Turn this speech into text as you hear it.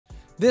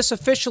this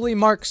officially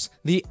marks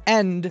the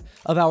end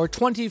of our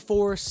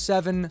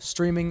 24/7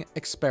 streaming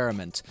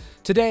experiment.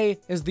 Today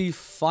is the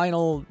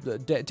final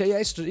day.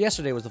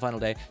 Yesterday was the final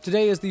day.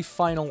 Today is the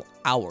final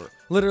hour.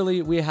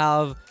 Literally, we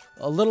have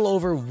a little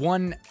over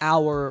 1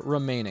 hour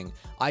remaining.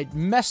 I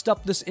messed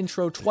up this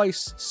intro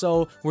twice,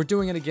 so we're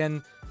doing it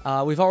again.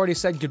 We've already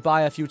said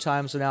goodbye a few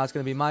times, so now it's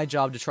going to be my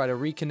job to try to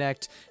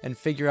reconnect and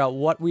figure out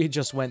what we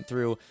just went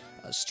through.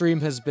 Stream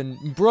has been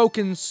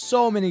broken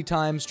so many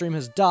times, stream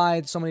has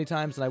died so many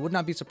times, and I would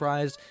not be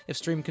surprised if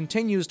stream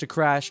continues to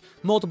crash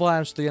multiple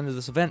times to the end of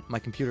this event. My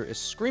computer is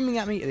screaming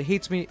at me, it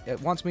hates me, it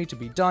wants me to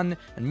be done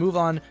and move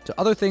on to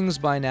other things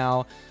by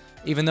now,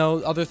 even though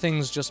other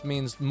things just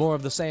means more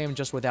of the same,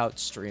 just without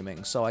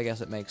streaming, so I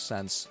guess it makes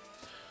sense.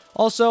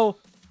 Also,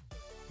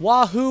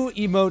 Wahoo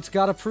emote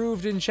got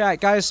approved in chat.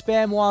 Guys,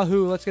 spam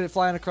Wahoo. Let's get it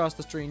flying across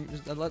the stream.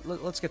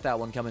 Let's get that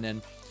one coming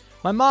in.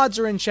 My mods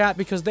are in chat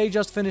because they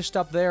just finished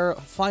up their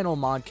final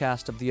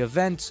modcast of the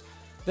event.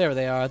 There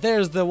they are.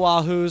 There's the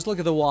Wahoos. Look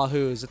at the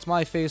Wahoos. It's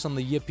my face on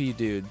the Yippee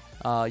dude.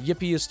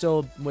 Yippee is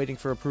still waiting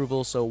for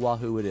approval, so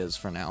Wahoo it is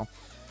for now.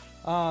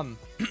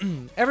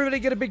 Everybody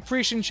get a big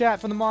preach in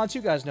chat from the mods.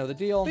 You guys know the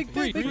deal. Big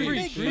preach. And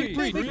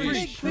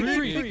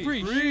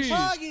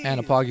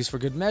a poggies for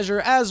good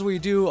measure, as we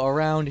do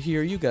around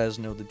here. You guys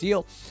know the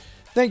deal.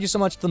 Thank you so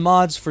much to the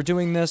mods for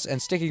doing this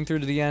and sticking through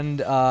to the end.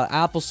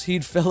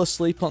 Appleseed fell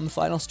asleep on the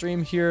final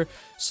stream here,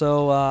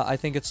 so I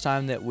think it's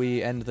time that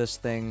we end this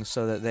thing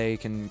so that they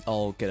can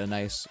all get a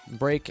nice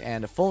break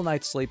and a full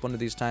night's sleep one of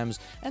these times,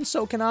 and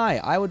so can I.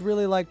 I would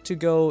really like to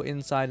go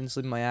inside and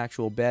sleep in my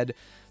actual bed.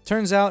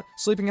 Turns out,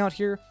 sleeping out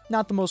here,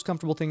 not the most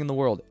comfortable thing in the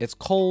world. It's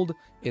cold,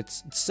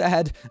 it's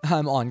sad,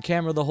 I'm on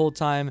camera the whole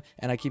time,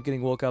 and I keep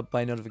getting woke up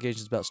by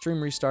notifications about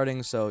stream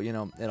restarting, so, you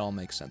know, it all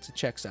makes sense. It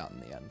checks out in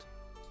the end.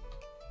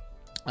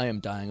 I am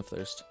dying of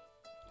thirst.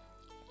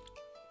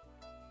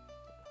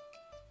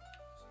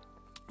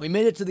 We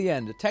made it to the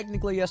end.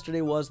 Technically,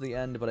 yesterday was the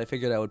end, but I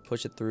figured I would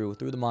push it through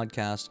the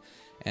modcast,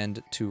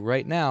 and to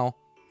right now,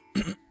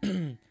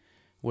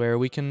 where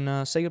we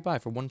can say goodbye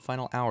for one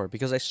final hour,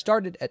 because I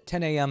started at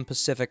 10 a.m.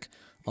 Pacific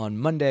on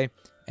Monday,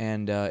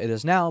 and it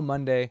is now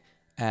Monday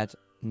at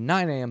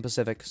 9 a.m.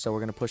 Pacific, so we're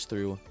going to push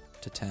through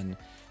to 10,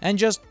 and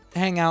just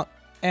hang out.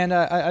 And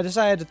I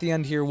decided at the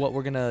end here what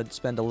we're going to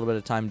spend a little bit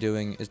of time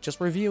doing is just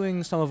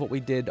reviewing some of what we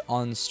did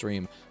on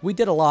stream. We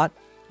did a lot.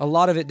 A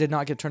lot of it did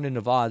not get turned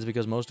into VODs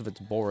because most of it's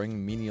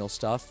boring, menial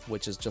stuff,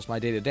 which is just my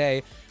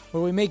day-to-day,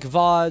 where we make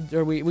VODs,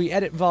 or we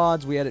edit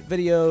VODs, we edit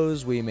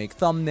videos, we make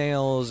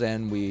thumbnails,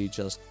 and we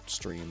just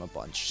stream a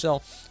bunch.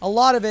 So a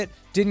lot of it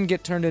didn't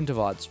get turned into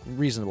VODs,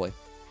 reasonably.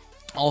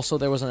 Also,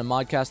 there wasn't a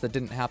modcast that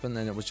didn't happen,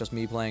 and it was just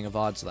me playing a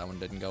VOD, so that one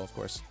didn't go, of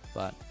course.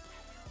 But,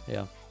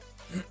 yeah.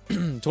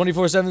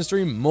 24/7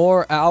 stream,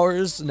 more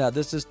hours. Now,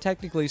 this is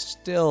technically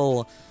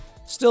still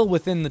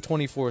within the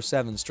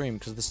 24/7 stream,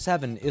 because the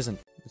 7 isn't.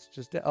 It's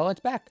just, oh, it's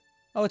back.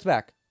 Oh, it's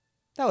back.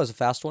 That was a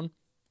fast one.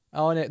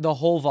 Oh, and the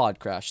whole VOD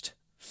crashed.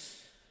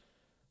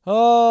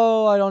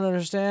 Oh, I don't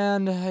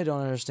understand. I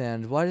don't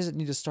understand. Why does it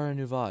need to start a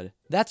new VOD?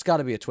 That's got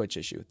to be a Twitch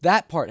issue.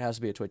 That part has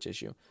to be a Twitch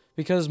issue,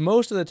 because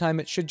most of the time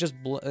it should just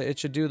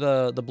do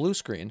the blue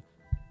screen,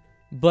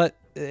 but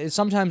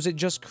sometimes it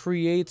just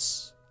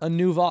creates a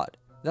new VOD.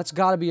 That's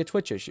got to be a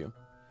Twitch issue.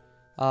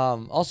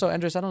 Also,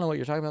 Endress, I don't know what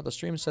you're talking about. The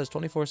stream says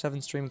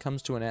 24/7 stream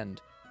comes to an end.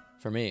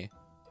 For me.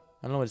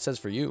 I don't know what it says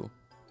for you.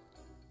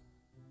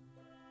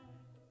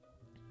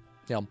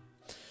 Yeah.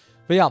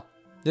 But yeah,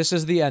 this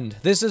is the end.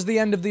 This is the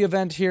end of the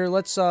event here.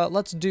 Let's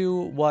do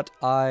what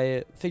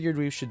I figured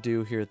we should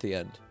do here at the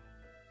end.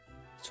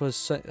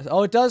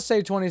 Oh, it does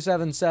say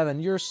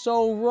 27/7. You're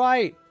so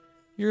right.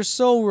 You're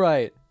so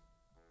right.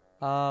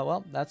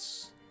 Well,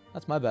 that's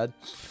my bad.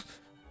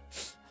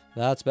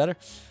 That's better.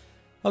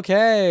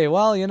 Okay,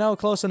 well, you know,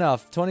 close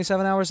enough.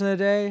 27 hours in a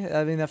day?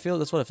 I mean, that's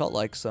what it felt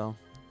like, so.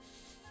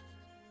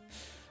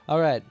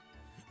 Alright.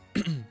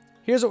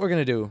 Here's what we're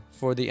going to do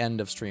for the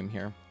end of stream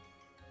here.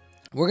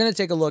 We're going to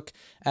take a look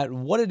at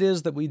what it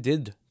is that we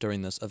did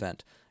during this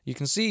event. You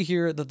can see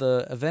here that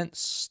the event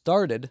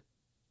started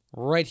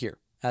right here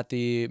at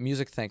the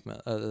music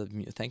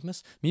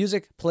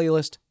music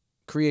playlist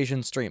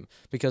creation stream,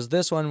 because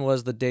this one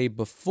was the day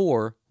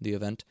before the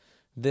event.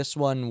 This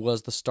one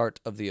was the start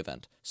of the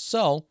event.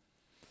 So,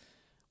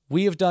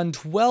 we have done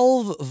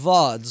 12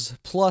 VODs,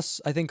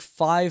 plus, I think,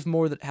 5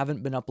 more that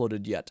haven't been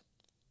uploaded yet.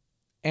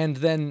 And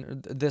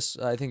then this,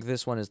 I think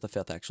this one is the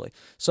 5th, actually.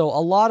 So, a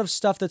lot of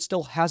stuff that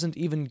still hasn't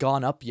even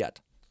gone up yet.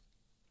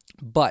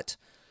 But,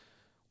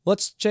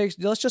 let's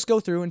just go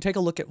through and take a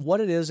look at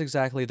what it is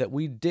exactly that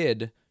we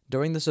did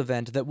during this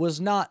event that was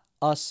not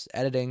us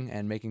editing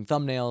and making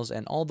thumbnails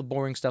and all the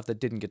boring stuff that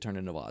didn't get turned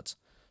into VODs.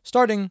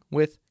 Starting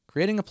with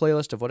creating a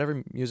playlist of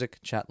whatever music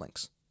chat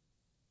links.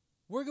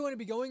 We're going to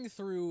be going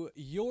through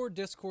your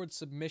Discord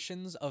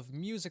submissions of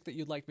music that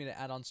you'd like me to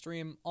add on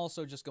stream,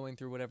 also just going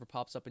through whatever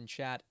pops up in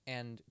chat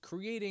and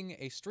creating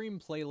a stream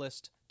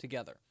playlist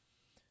together.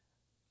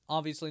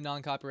 Obviously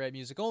non-copyright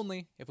music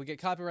only. If we get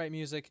copyright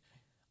music,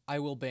 I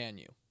will ban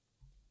you.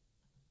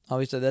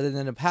 Obviously, that didn't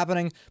end up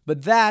happening,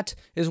 but that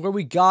is where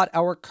we got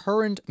our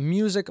current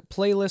music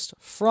playlist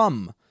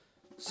from.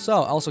 So,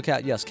 also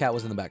Cat, yes, Cat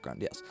was in the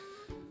background, yes.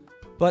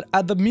 But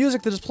the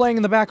music that is playing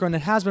in the background,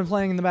 it has been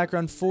playing in the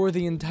background for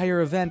the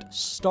entire event,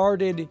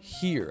 started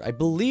here. I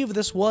believe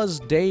this was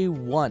day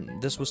 1.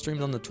 This was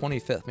streamed on the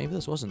 25th. Maybe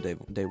this wasn't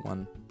day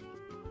 1.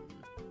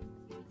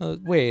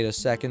 Wait a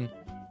second.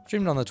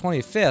 Streamed on the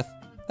 25th?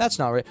 That's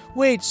not right.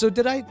 Wait, so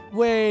did I...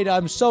 Wait,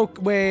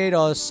 wait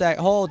a sec.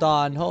 Hold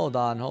on.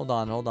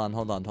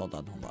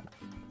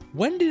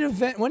 When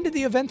did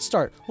the event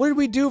start? What did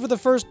we do for the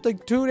first,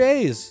 like, 2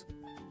 days?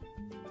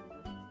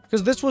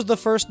 Because this was the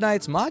first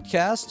night's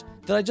modcast.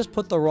 Did I just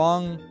put the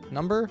wrong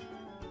number?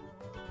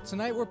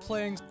 Tonight we're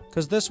playing...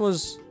 Because this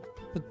was...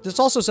 This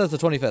also says the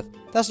 25th.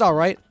 That's not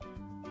right.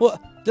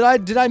 What?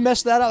 Did I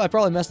mess that up? I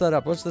probably messed that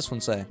up. What's this one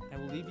say? I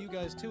will leave you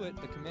guys to it.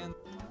 The command...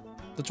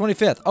 The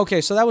 25th. Okay,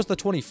 so that was the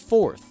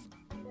 24th.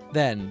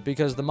 Then,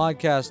 because the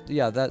modcast...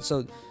 Yeah, that...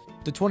 So,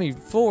 the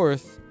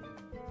 24th...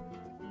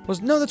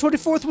 Was... No, the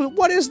 24th was...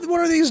 What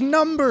are these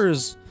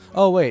numbers?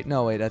 Oh, wait.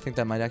 No, wait. I think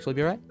that might actually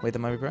be right. Wait, that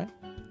might be right.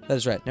 That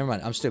is right. Never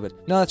mind. I'm stupid.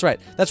 No, that's right.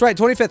 That's right.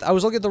 25th. I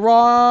was looking at the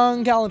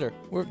wrong calendar.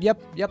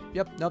 Yep.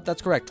 Nope,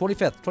 that's correct.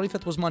 25th.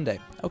 25th was Monday.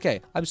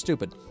 Okay. I'm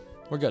stupid.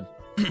 We're good.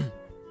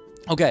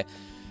 Okay.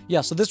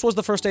 Yeah, so this was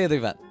the first day of the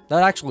event.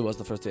 That actually was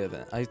the first day of the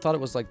event. I thought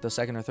it was like the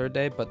second or third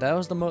day, but that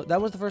was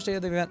the first day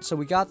of the event. So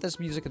we got this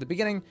music at the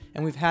beginning,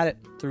 and we've had it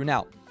through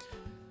now.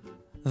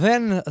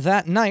 Then,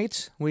 that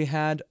night, we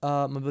had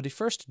my buddy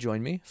First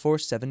join me for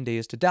 7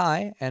 Days to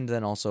Die, and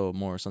then also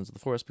more Sons of the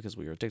Forest because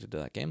we were addicted to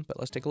that game, but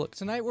let's take a look.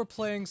 Tonight we're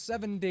playing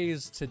 7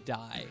 Days to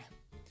Die.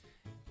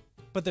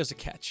 But there's a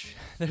catch.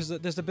 There's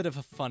a bit of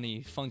a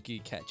funky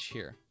catch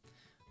here.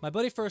 My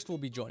buddy First will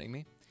be joining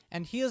me,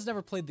 and he has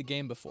never played the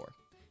game before.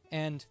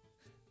 And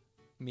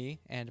me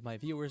and my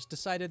viewers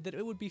decided that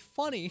it would be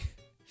funny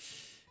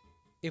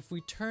if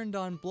we turned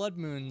on blood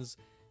moons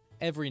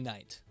every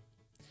night.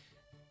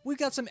 We've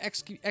got some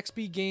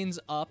XP gains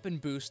up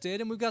and boosted,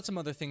 and we've got some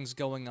other things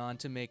going on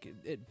to make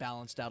it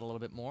balanced out a little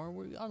bit more.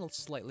 We're on a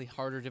slightly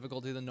harder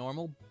difficulty than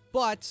normal,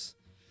 but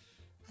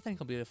I think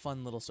it'll be a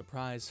fun little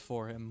surprise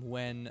for him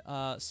when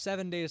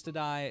 7 Days to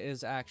Die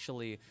is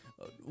actually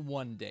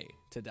 1 day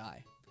to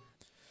die.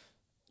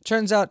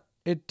 Turns out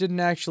it didn't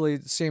actually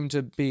seem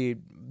to be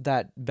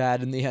that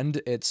bad in the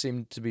end. It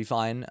seemed to be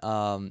fine.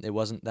 It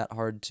wasn't that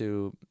hard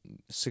to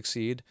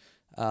succeed.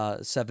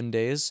 7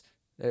 days.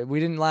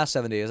 We didn't last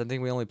 7 days. I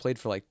think we only played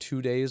for like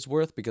 2 days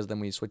worth because then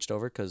we switched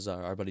over because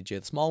our buddy Jay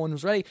the Small One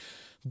was ready.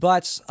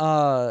 But,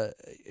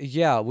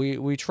 yeah,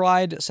 we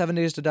tried 7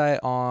 Days to Die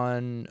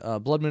on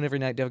Blood Moon Every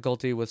Night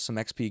difficulty with some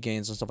XP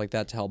gains and stuff like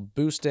that to help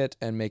boost it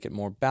and make it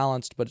more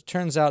balanced. But it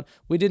turns out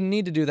we didn't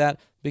need to do that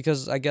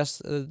because I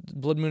guess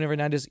Blood Moon Every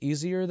Night is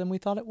easier than we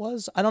thought it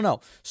was. I don't know.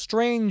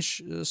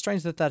 Strange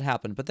that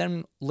happened. But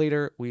then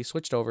later we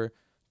switched over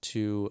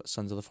to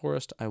Sons of the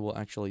Forest. I will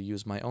actually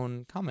use my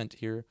own comment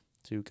here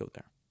to go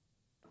there.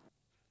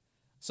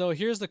 So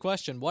here's the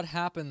question. What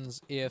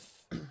happens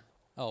if...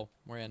 Oh,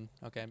 we're in.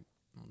 Okay.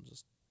 I'll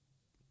just...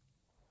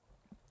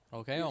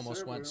 Okay, yes,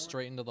 almost went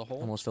straight into the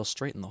hole. Almost fell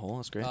straight in the hole.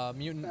 That's great.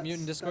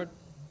 Mutant Discord.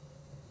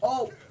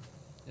 Oh!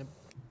 Yep.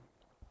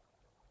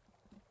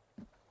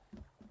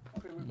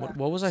 Okay,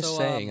 what was I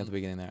saying at the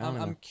beginning there?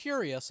 I'm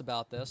curious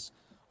about this.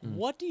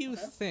 What do you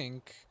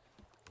think...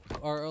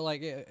 Or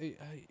like,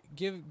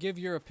 give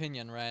your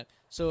opinion, right?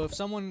 So if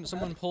someone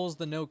pulls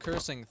the no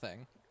cursing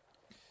thing...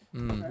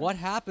 What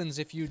happens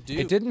if you do?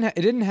 It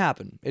didn't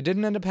happen. It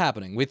didn't end up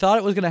happening. We thought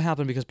it was going to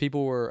happen because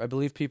I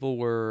believe people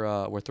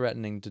were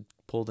threatening to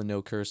pull the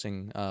no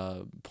cursing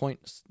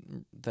point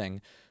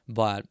thing,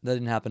 but that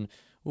didn't happen.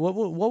 What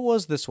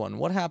was this one?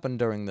 What happened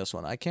during this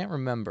one? I can't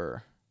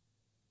remember.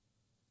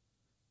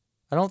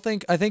 I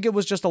think it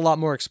was just a lot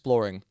more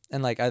exploring,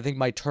 and like I think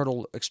my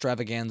turtle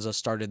extravaganza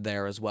started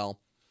there as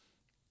well.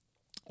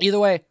 Either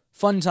way,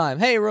 fun time.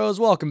 Hey Rose,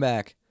 welcome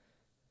back.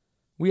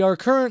 We are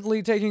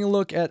currently taking a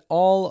look at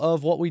all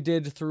of what we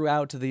did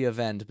throughout the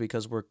event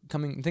because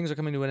things are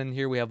coming to an end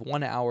here. We have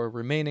 1 hour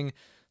remaining,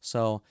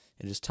 so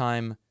it is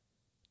time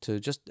to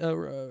just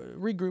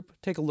regroup,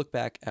 take a look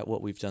back at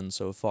what we've done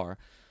so far.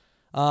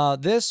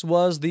 This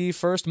was the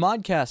first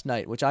modcast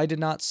night, which I did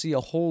not see a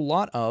whole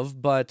lot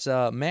of, but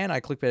man, I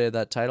clickbaited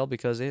that title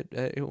because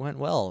it went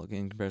well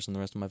in comparison to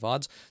the rest of my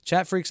VODs.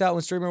 Chat freaks out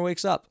when streamer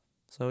wakes up,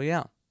 so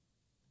yeah.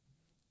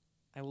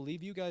 I will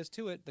leave you guys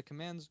to it. The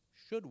commands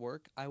should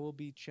work. I will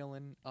be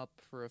chilling up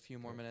for a few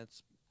more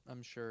minutes,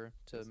 I'm sure,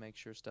 to make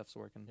sure stuff's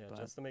working. Yeah,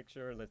 just to make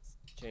sure, let's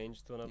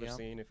change to another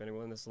scene. If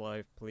anyone is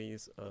live,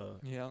 please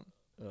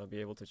be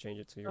able to change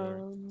it to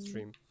your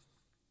stream.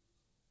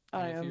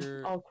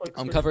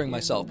 I'm covering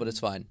myself, but it's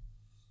fine.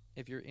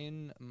 If you're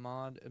in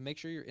mod, make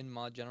sure you're in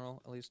mod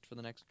general, at least for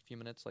the next few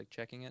minutes, like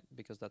checking it,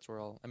 because that's where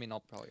I'll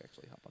probably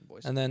actually hop on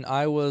voice. And then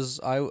I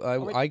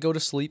go to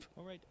sleep.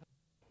 All right.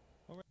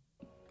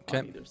 Okay.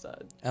 On either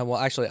side. Well,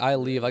 actually, I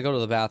leave. I go to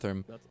the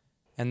bathroom,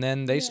 and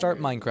then they start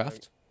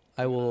Minecraft.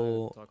 I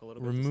will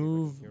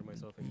remove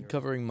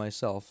covering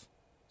myself,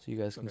 so you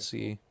guys can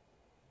see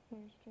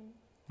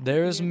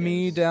There's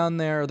me down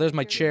there. There's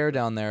my chair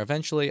down there.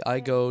 Eventually, I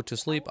go to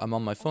sleep. I'm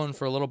on my phone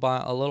for a little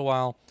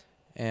while,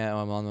 and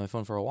I'm on my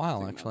phone for a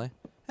while actually,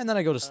 and then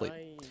I go to sleep.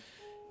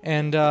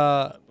 And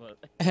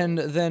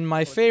then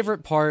my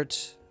favorite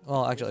part.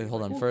 Well, actually,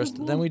 hold on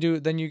first.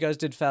 Then you guys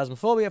did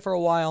Phasmophobia for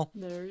a while.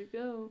 There you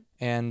go.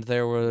 And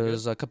there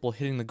was a couple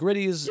hitting the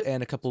gritties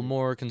and a couple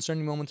more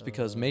concerning moments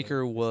because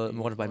Maker was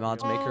one of my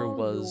mods. Maker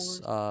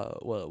was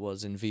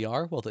in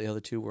VR, while the other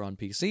two were on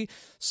PC.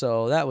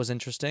 So that was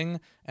interesting.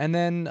 And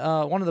then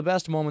one of the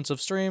best moments of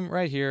stream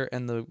right here,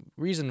 and the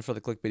reason for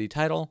the clickbaity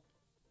title.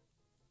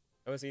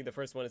 Oh, see, the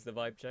first one is the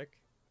vibe check.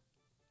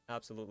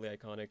 Absolutely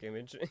iconic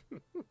image.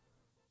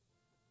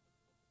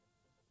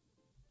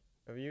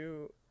 Have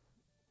you?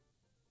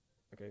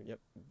 Okay, yep,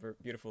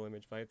 beautiful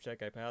image. Vibe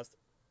check, I passed.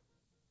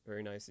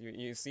 Very nice.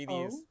 You see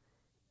these? Oh.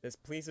 This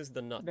pleases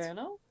the nut.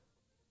 Vano?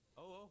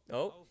 Oh.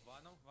 Vano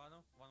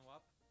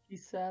up. He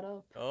sat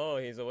up. Oh,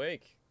 he's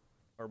awake.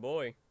 Our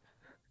boy.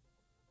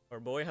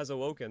 Our boy has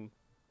awoken.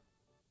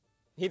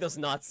 He does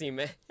not seem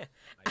it.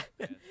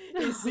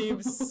 He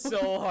seems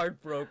so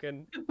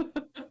heartbroken.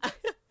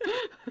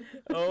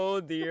 Oh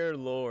dear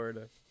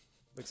lord.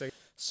 Looks like.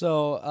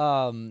 So,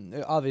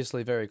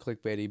 obviously very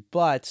clickbaity,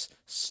 but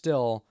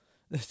still,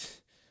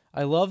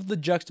 I love the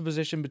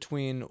juxtaposition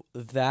between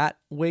that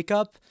wake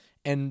up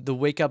and the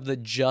wake up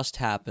that just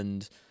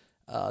happened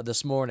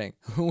this morning,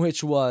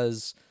 which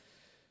was,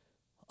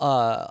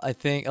 I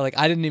think, like,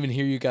 I didn't even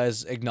hear you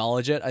guys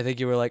acknowledge it. I think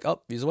you were like,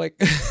 oh, he's awake.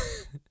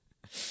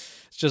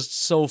 It's just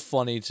so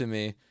funny to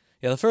me.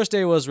 Yeah, the first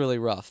day was really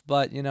rough,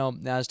 but, you know,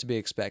 as to be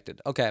expected.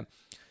 Okay.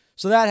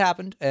 So that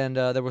happened, and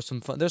there's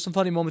some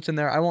funny moments in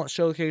there. I won't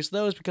showcase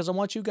those because I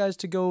want you guys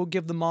to go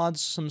give the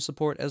mods some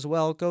support as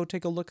well. Go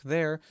take a look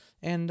there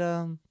and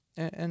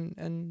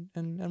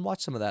watch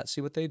some of that.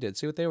 See what they did.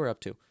 See what they were up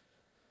to.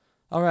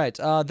 All right.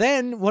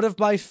 Then one of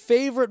my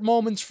favorite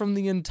moments from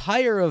the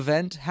entire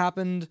event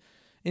happened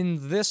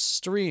in this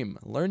stream: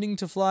 learning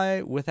to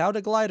fly without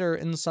a glider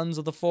in Sons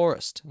of the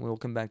Forest. We'll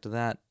come back to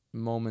that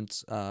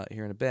moment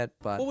here in a bit.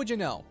 But what would you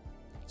know?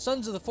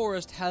 Sons of the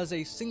Forest has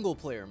a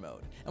single-player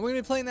mode, and we're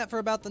going to be playing that for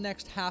about the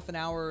next half an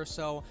hour or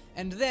so,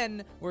 and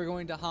then we're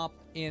going to hop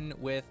in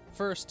with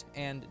First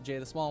and Jay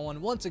the Small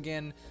One once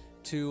again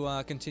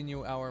to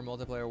continue our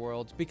multiplayer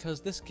worlds,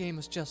 because this game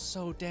is just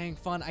so dang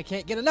fun. I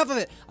can't get enough of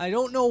it. I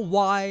don't know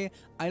why.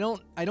 I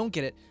don't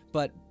get it,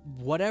 but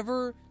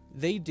whatever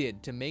they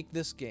did to make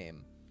this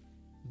game,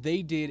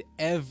 they did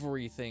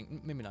everything,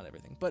 maybe not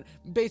everything, but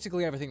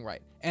basically everything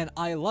right. And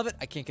I love it.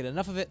 I can't get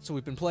enough of it, so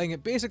we've been playing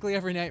it basically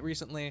every night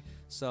recently.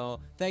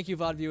 So thank you,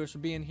 VOD viewers, for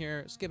being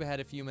here. Skip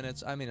ahead a few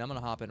minutes. I mean, I'm going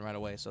to hop in right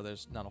away, so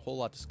there's not a whole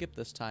lot to skip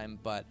this time.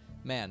 But,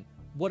 man,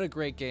 what a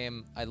great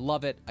game. I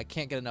love it. I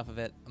can't get enough of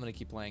it. I'm going to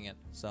keep playing it.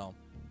 So,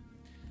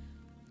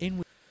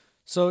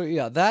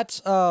 yeah,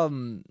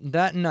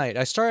 that night,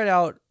 I started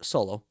out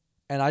solo,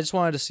 and I just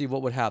wanted to see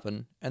what would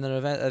happen. And then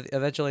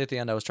eventually at the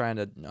end, I was trying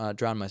to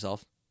drown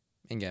myself.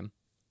 In-game.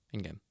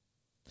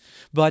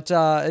 But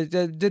it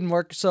didn't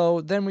work,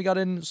 so then we got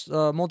in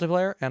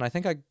multiplayer, and I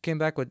think I came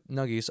back with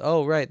Nuggies.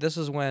 Oh, right, this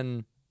is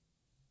when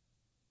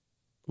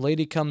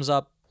Lady comes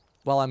up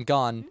while I'm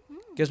gone,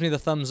 gives me the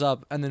thumbs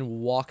up, and then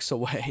walks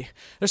away.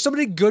 There's so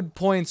many good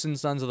points in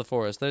Sons of the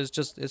Forest. It's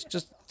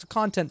a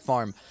content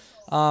farm.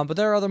 But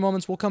there are other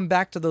moments. We'll come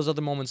back to those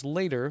other moments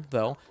later,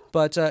 though.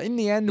 But in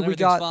the end, we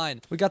got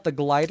the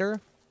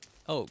glider.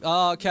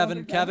 Oh,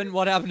 Kevin,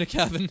 what happened to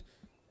Kevin?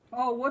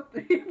 Oh, what?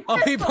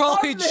 He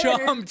probably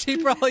jumped. He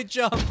probably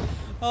jumped.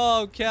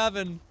 Oh,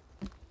 Kevin.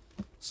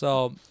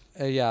 So,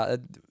 yeah,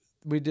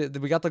 we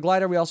got the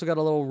glider. We also got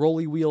a little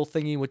rolly wheel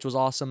thingy, which was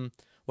awesome.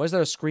 Why is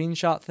there a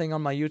screenshot thing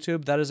on my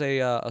YouTube? That is a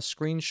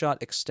screenshot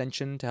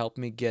extension to help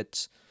me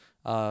get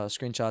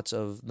screenshots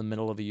of the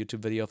middle of a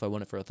YouTube video if I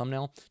want it for a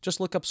thumbnail. Just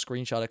look up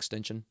screenshot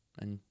extension,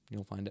 and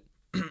you'll find it.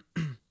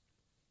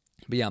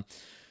 But yeah.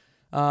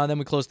 Then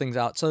we close things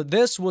out. So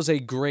this was a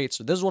great,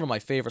 this is one of my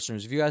favorite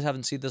streams. If you guys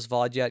haven't seen this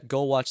VOD yet,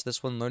 go watch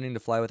this one, Learning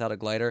to Fly Without a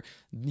Glider.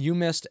 You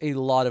missed a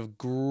lot of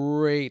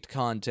great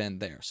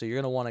content there. So you're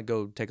going to want to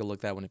go take a look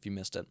at that one if you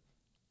missed it.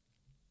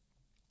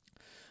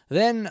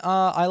 Then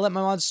I let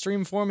my mods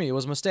stream for me. It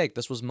was a mistake.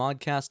 This was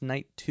Modcast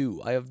Night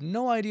 2. I have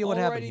no idea what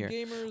happened here.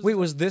 Gamers. Wait,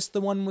 was this the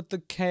one with the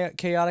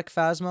chaotic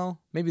Phasmo?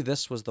 Maybe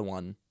this was the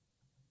one.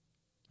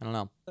 I don't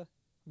know.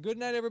 Good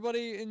night,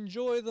 everybody.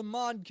 Enjoy the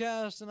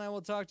modcast, and I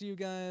will talk to you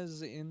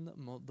guys in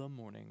the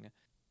morning.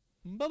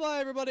 Bye-bye,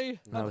 everybody.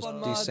 That was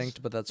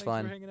desynced, but that's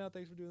fine. Thanks for hanging out.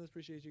 Thanks for doing this.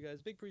 Appreciate you guys.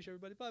 Big appreciate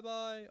everybody.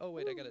 Bye-bye. Oh,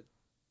 wait, I got it.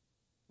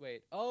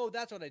 Wait. Oh,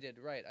 that's what I did.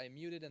 Right. I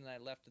muted, and then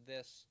I left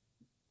this.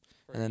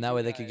 And then that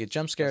way they could get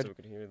jump scared. So we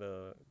could hear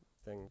the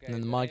thing. And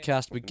then the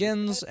modcast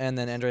begins, and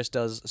then Andres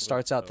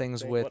starts out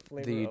things with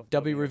the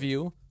W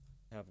review.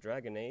 Have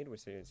Dragonade,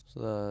 which is...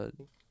 So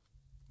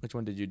which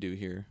one did you do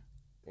here?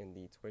 In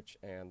the Twitch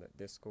and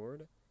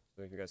Discord,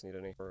 so if you guys need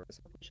any for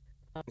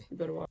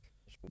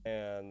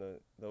and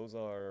those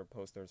are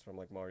posters from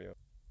like Mario.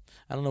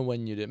 I don't know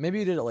when you did. Maybe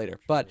you did it later,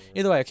 but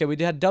either way, okay. We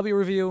had W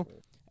review,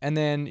 and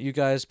then you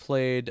guys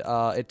played.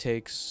 It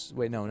takes.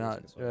 Wait, no,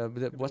 not.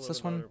 What's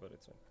this one?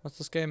 What's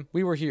this game?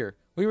 We Were Here.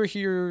 We Were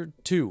Here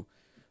 2.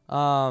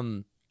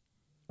 Oh,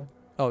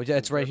 yeah,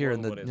 it's right here.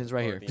 It's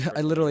right here.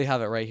 I literally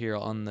have it right here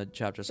on the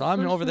chapter. So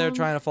I'm over there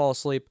trying to fall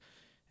asleep,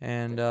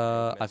 and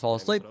I fall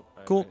asleep.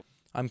 Cool.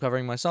 I'm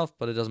covering myself,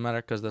 but it doesn't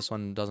matter because this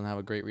one doesn't have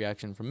a great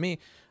reaction from me.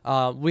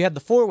 We had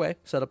the 4-way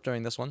set up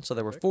during this one, so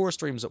there were 4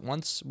 streams at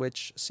once,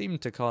 which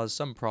seemed to cause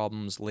some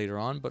problems later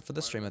on, but for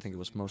this stream, I think it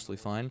was mostly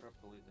fine.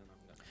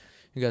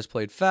 You guys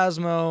played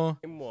Phasmo.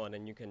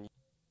 And you can...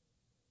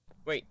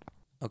 Wait.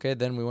 Okay,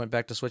 then we went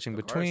back to switching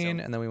between,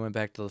 and then we went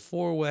back to the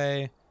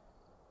 4-way.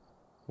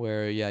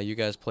 Where, yeah, you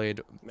guys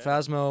played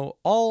Phasmo,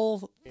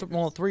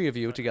 well, 3 of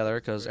you together,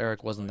 because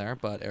Eric wasn't there,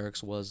 but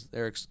Eric's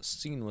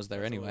scene was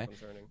there anyway.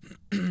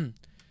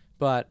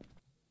 But,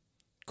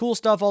 cool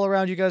stuff all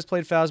around. You guys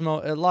played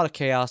Phasmo. A lot of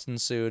chaos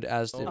ensued,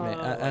 as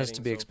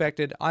to be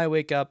expected. I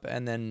wake up,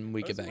 and then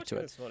we get back to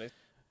it.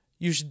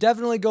 You should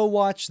definitely go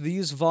watch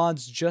these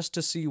VODs just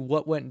to see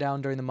what went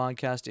down during the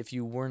modcast if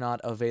you were not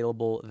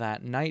available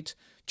that night,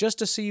 just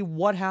to see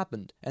what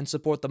happened, and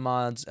support the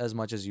mods as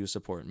much as you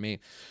support me.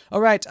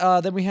 Alright,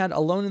 then we had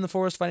Alone in the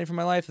Forest Fighting for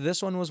My Life.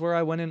 This one was where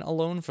I went in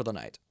alone for the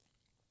night.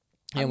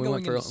 And we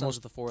went for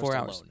almost 4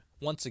 hours. Alone.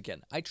 Once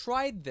again, I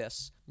tried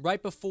this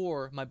right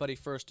before my buddy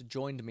first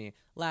joined me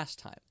last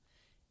time.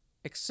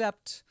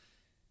 Except,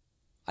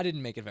 I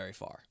didn't make it very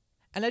far.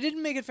 And I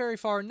didn't make it very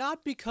far,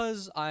 not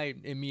because I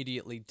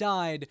immediately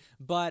died,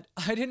 but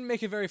I didn't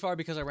make it very far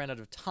because I ran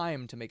out of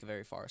time to make it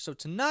very far. So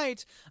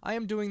tonight, I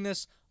am doing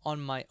this on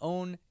my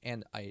own,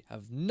 and I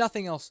have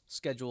nothing else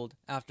scheduled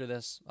after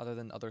this other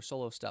than other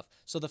solo stuff.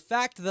 So the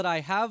fact that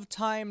I have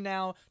time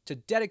now to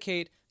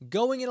dedicate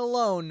going it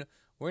alone,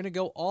 we're going to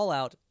go all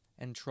out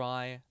and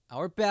try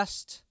our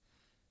best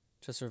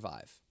to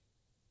survive.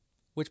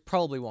 Which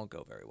probably won't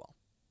go very well.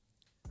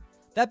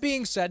 That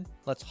being said,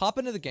 let's hop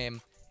into the game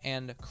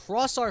and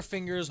cross our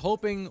fingers,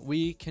 hoping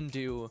we can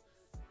do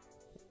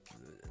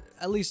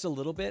at least a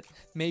little bit.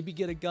 Maybe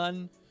get a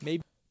gun,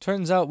 maybe.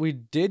 Turns out we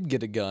did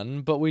get a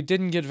gun, but we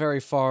didn't get very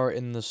far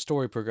in the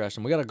story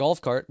progression. We got a golf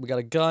cart, we got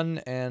a gun,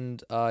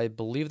 and I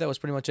believe that was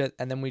pretty much it,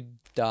 and then we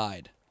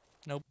died.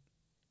 Nope.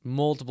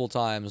 Multiple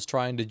times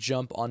trying to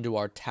jump onto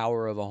our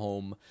tower of a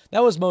home.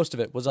 That was most of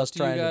it, was us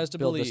trying to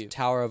build this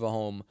tower of a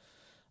home.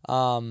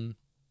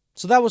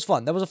 So that was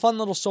fun. That was a fun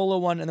little solo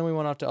one, and then we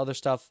went off to other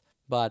stuff,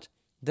 but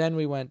then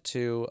we went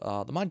to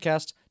the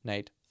modcast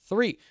night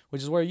 3,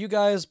 which is where you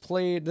guys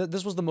played.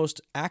 This was the most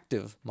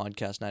active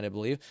modcast night, I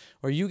believe,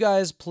 where you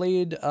guys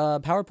played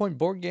PowerPoint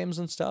board games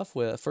and stuff.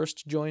 We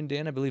first joined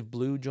in, I believe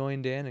Blue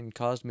joined in and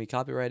caused me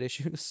copyright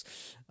issues.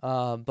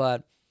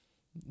 But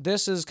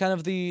this is kind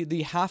of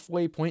the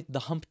halfway point, the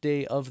hump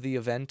day of the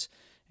event,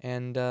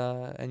 and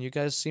you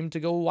guys seem to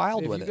go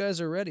wild with it. If you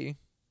guys are ready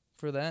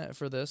for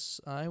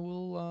this, I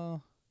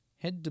will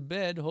head to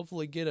bed.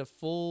 Hopefully, get a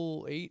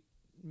full 8.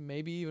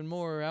 Maybe even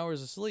more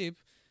hours of sleep,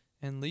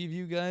 and leave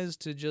you guys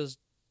to just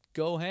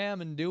go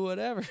ham and do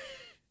whatever.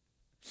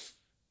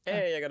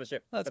 Hey, I got a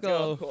chip. Let's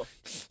go. Cool.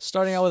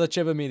 Starting out with a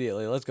chip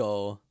immediately. Let's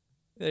go.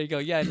 There you go.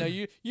 Yeah, no,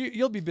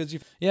 you'll be busy.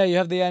 Yeah, you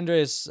have the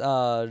Andres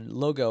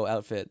logo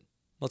outfit.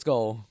 Let's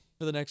go.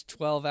 For the next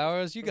 12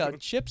 hours, you got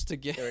chips to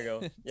get. There we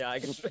go. Yeah, I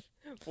can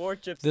 4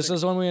 chips. This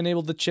is when we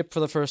enabled the chip for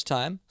the first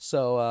time.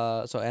 So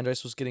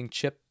Andres was getting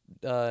chip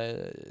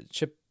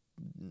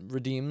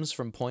redeems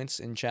from points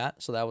in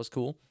chat, so that was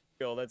cool.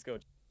 Go, let's go.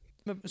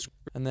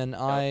 And then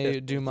I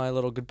do my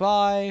little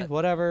goodbye,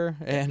 whatever.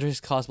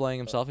 Andrew's cosplaying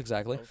himself,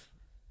 exactly.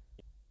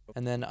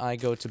 And then I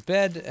go to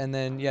bed, and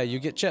then, yeah, you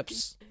get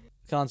chips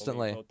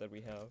constantly.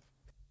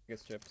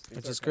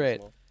 Which is great.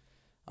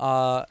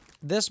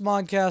 This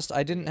modcast,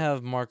 I didn't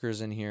have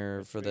markers in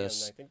here for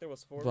this,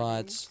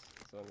 but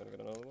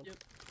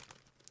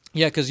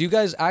yeah, because you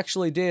guys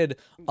actually did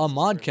a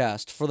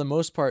modcast for the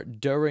most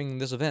part during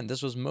this event.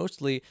 This was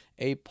mostly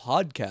a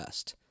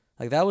podcast.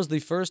 Like, that was the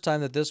first time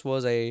that this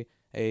was a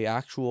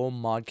actual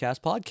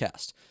modcast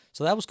podcast.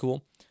 So that was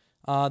cool.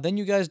 Then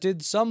you guys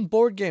did some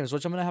board games,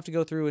 which I'm going to have to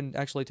go through and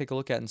actually take a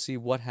look at and see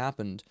what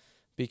happened,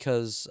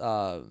 because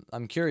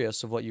I'm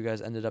curious of what you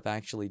guys ended up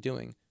actually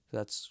doing.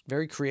 That's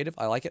very creative.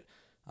 I like it.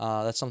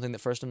 That's something that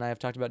First and I have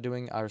talked about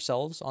doing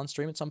ourselves on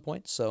stream at some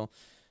point, so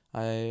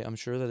I'm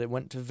sure that it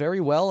went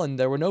very well, and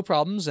there were no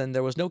problems, and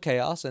there was no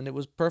chaos, and it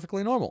was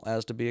perfectly normal,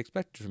 as to be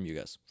expected from you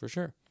guys, for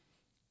sure.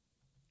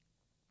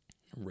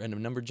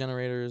 Random number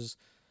generators,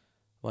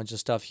 a bunch of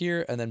stuff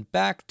here, and then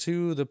back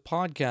to the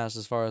podcast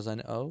as far as I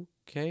know.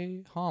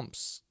 Okay,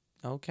 humps.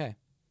 Okay.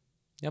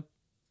 Yep.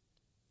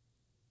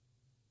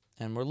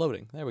 And we're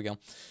loading. There we go.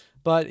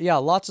 But yeah,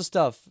 lots of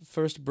stuff.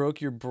 First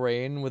broke your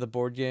brain with a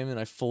board game, and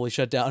I fully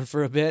shut down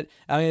for a bit.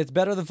 I mean, it's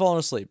better than falling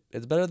asleep.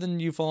 It's better than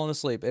you falling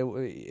asleep.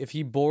 If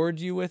he bored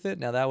you with it,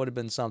 now that would have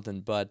been something.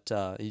 But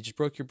he just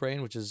broke your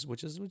brain, which is a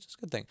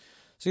good thing.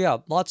 So yeah,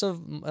 lots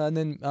of and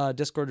then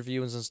Discord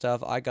reviews and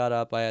stuff. I got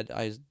up.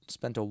 I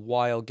spent a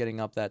while getting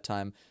up that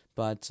time.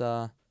 But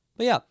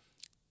yeah,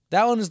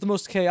 that one is the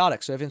most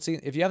chaotic. So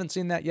if you haven't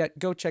seen that yet,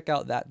 go check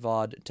out that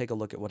VOD. Take a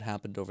look at what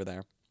happened over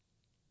there.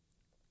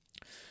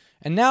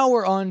 And now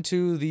we're on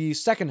to the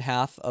second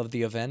half of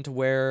the event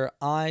where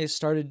I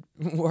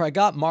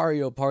got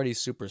Mario Party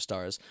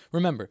Superstars.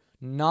 Remember,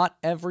 not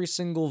every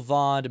single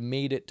VOD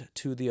made it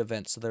to the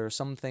event, so there are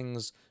some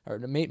things, or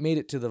made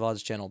it to the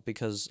VODs channel,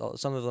 because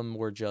some of them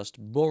were just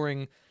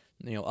boring,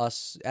 you know,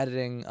 us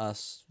editing,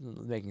 us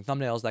making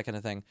thumbnails, that kind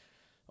of thing,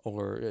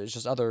 or it's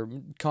just other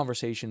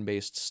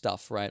conversation-based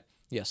stuff, right?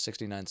 Yes,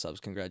 69 subs,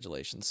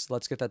 congratulations.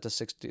 Let's get that to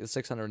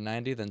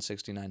 690, then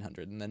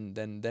 6,900,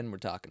 and then we're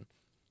talking.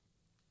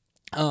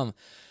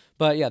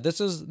 But yeah, this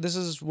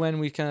is when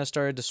we kind of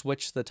started to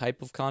switch the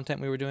type of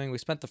content we were doing. We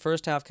spent the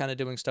first half kind of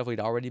doing stuff we'd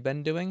already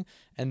been doing,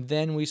 and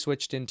then we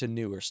switched into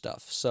newer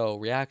stuff. So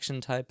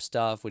reaction type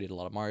stuff, we did a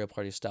lot of Mario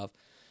Party stuff.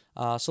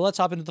 So let's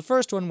hop into the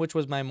first one, which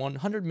was my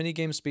 100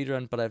 minigame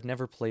speedrun, but I've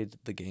never played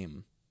the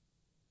game.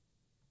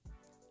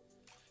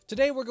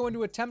 Today we're going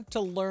to attempt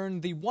to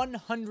learn the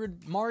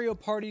 100 Mario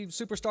Party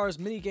Superstars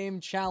minigame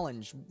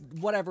challenge,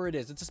 whatever it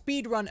is. It's a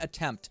speedrun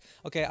attempt.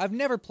 Okay, I've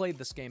never played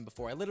this game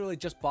before. I literally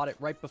just bought it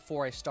right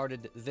before I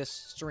started this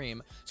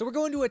stream. So we're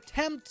going to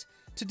attempt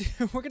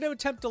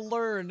to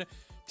learn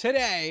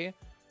today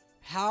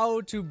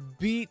how to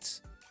beat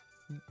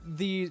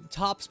the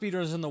top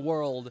speedrunners in the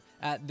world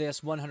at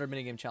this 100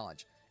 minigame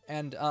challenge.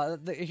 And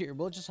here,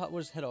 we'll just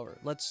head over.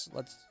 Let's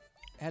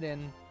head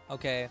in.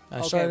 Okay.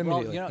 Okay.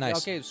 Well, you know, nice.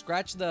 Okay.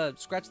 Scratch the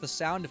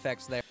sound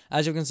effects there.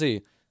 As you can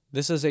see,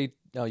 this is a.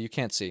 Oh, you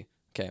can't see.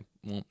 Okay.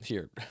 Well,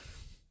 here.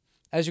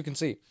 As you can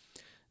see,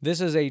 this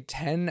is a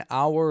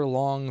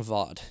 10-hour-long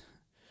VOD.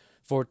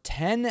 For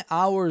 10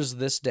 hours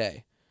this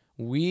day,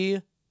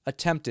 we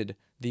attempted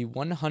the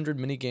 100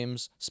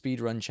 minigames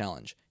speedrun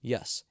challenge.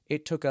 Yes,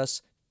 it took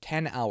us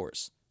 10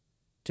 hours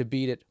to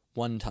beat it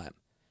one time.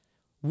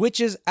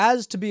 Which is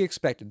as to be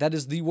expected. That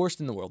is the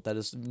worst in the world. That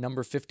is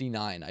number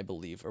 59, I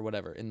believe, or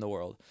whatever, in the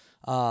world.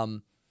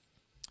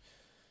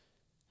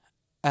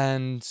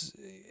 And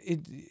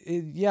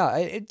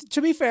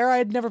to be fair, I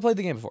had never played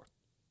the game before.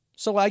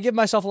 So I give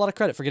myself a lot of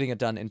credit for getting it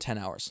done in 10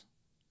 hours.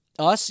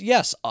 Us?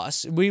 Yes,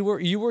 us. You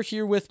were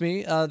here with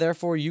me,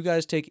 therefore you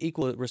guys take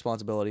equal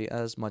responsibility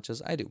as much as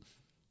I do.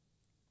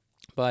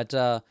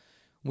 But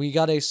we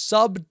got a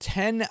sub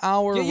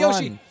 10-hour run.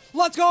 Yoshi,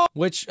 let's go!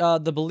 Which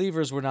the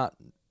believers were not...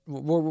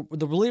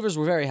 the believers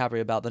were very happy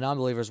about. The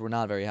non-believers were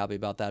not very happy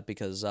about that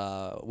because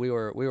we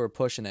were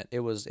pushing it. It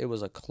was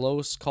a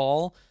close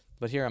call,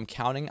 but here I'm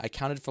counting. I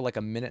counted for like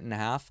a minute and a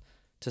half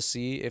to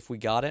see if we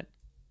got it.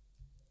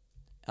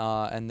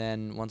 And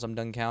then once I'm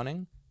done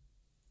counting,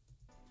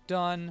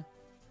 done.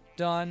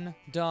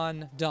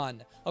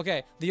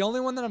 Okay, the only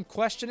one that I'm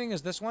questioning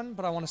is this one,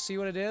 but I want to see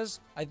what it is.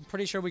 I'm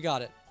pretty sure we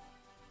got it.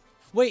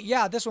 Wait,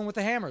 yeah, this one with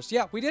the hammers.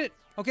 Yeah, we did it.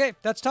 Okay,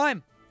 that's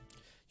time.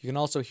 You can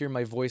also hear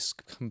my voice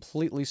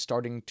completely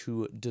starting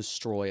to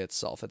destroy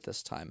itself at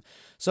this time.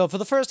 So for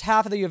the first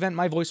half of the event,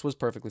 my voice was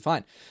perfectly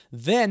fine.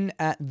 Then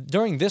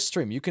during this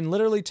stream, you can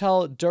literally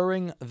tell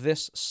during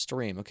this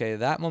stream, okay,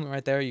 that moment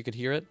right there, you could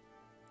hear it.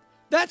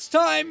 That's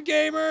time,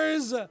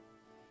 gamers!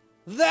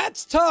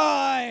 That's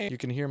time! You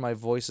can hear my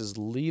voice is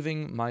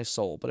leaving my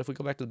soul. But if we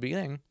go back to the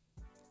beginning...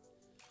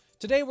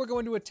 Today we're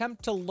going to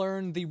attempt to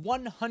learn the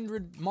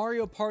 100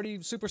 Mario Party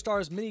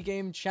Superstars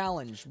minigame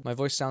challenge. My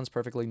voice sounds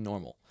perfectly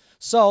normal.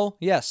 So,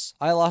 yes,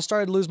 I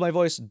started to lose my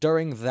voice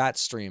during that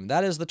stream.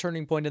 That is the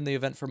turning point in the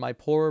event for my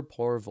poor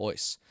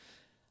voice.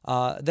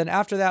 Then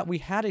after that, we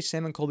had a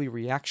Sam and Colby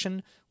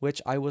reaction, which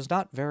I was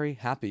not very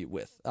happy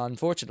with,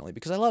 unfortunately,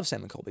 because I love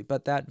Sam and Colby,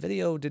 but that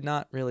video did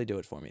not really do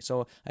it for me.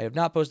 So I have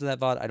not posted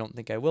that VOD. I don't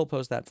think I will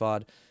post that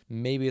VOD.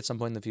 Maybe at some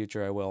point in the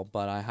future I will,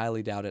 but I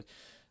highly doubt it.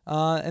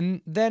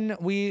 And then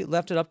we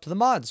left it up to the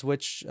mods,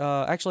 which,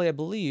 actually, I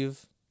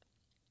believe...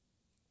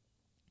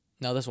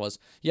 No, this was.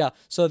 Yeah,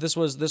 so this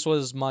was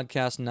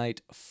Modcast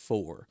Night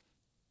 4.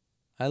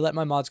 I let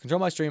my mods control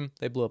my stream.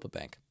 They blew up a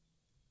bank.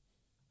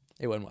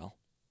 It went well.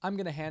 I'm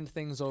going to hand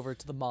things over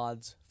to the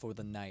mods for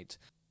the night.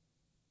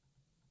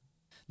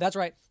 That's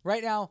right.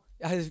 Right now,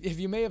 if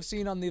you may have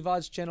seen on the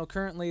VODS channel,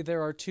 currently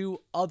there are 2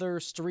 other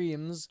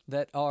streams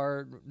that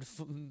are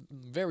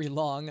very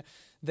long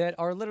that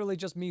are literally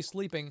just me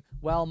sleeping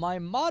while my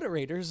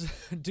moderators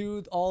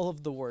do all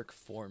of the work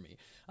for me.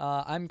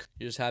 I'm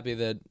just happy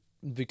that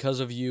because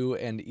of you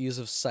and ease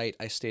of sight,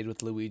 I stayed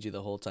with Luigi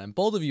the whole time.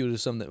 Both of you would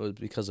assume that it was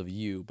because of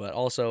you, but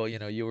also, you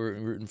know, you were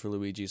rooting for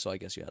Luigi, so I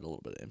guess you had a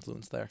little bit of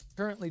influence there.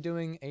 Currently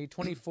doing a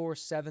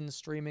 24/7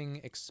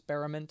 streaming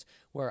experiment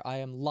where I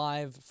am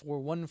live for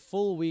 1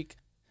 full week.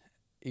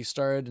 He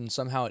started and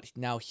somehow it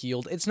now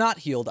healed. It's not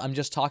healed, I'm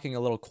just talking a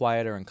little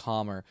quieter and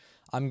calmer.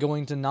 I'm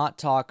going to not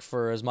talk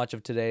for as much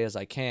of today as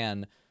I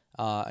can,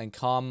 and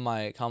calm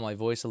my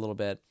voice a little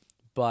bit,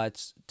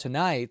 but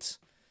tonight...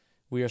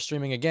 we are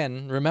streaming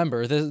again.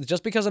 Remember,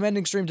 just because I'm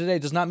ending stream today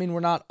does not mean we're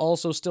not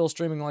also still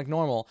streaming like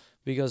normal,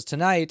 because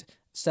tonight,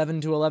 7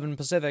 to 11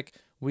 Pacific,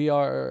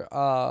 we're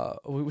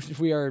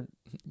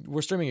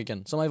streaming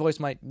again. So my voice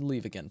might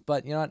leave again.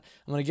 But you know what?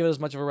 I'm going to give it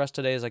as much of a rest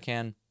today as I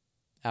can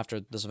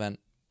after this event.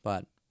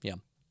 But yeah.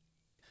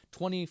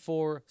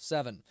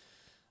 24/7.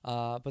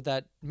 But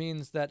that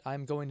means that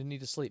I'm going to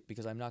need to sleep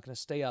because I'm not going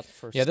to stay up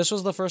for... Yeah, this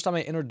was the first time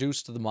I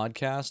introduced the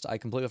modcast. I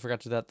completely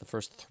forgot to do that the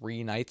first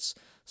 3 nights.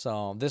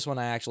 So this one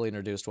I actually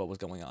introduced what was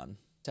going on.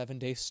 7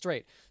 days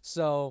straight.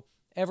 So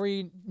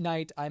every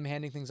night I'm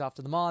handing things off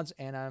to the mods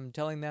and I'm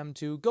telling them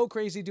to go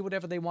crazy, do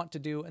whatever they want to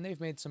do. And they've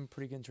made some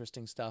pretty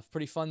interesting stuff,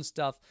 pretty fun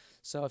stuff.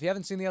 So if you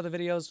haven't seen the other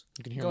videos,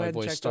 you can hear my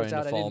voice starting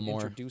to fall more.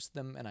 I didn't introduce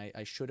them and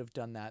I should have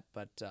done that,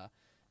 but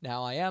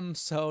now I am,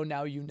 so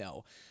now you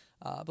know.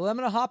 But I'm going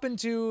to hop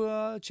into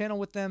a channel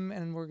with them,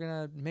 and we're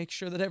going to make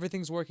sure that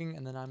everything's working,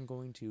 and then I'm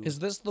going to... Is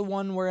this the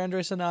one where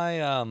Andres and I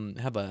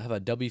have a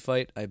dubby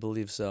fight? I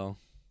believe so.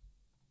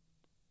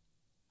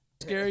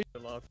 Scary.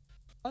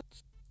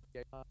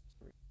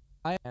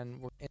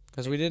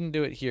 Because we didn't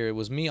do it here. It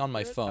was me on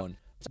my phone,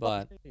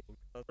 but...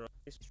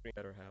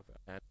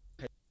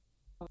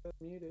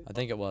 I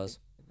think it was.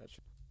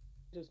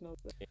 Let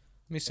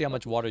me see how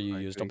much water you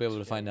used. I'll be able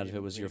to find out if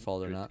it was your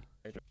fault or not.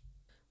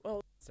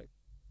 Well, it's like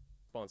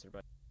sponsored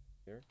by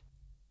here.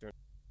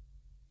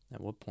 At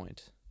what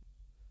point?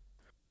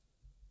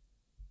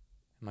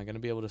 Am I going to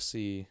be able to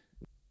see...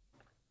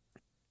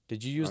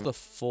 Did you use the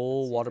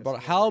full water bottle?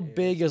 How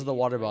big is the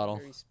water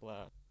bottle?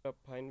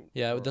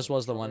 Yeah, this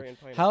was the one.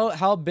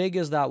 How big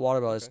is that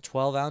water bottle? It's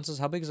 12 ounces?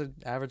 How big is an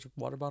average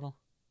water bottle?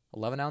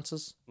 11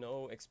 ounces?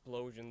 No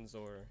explosions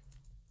or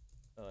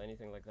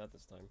anything like that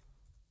this time.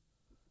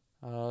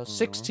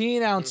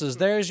 16 ounces.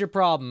 There's your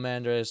problem,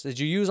 Andres. Did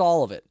you use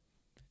all of it?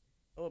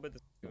 A little bit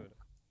is good.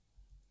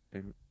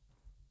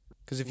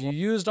 Because if you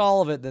used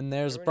all of it, then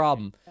there's a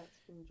problem.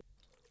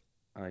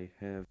 I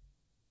have...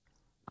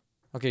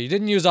 Okay, you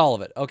didn't use all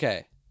of it.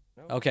 Okay.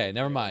 No, Okay,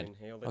 never mind.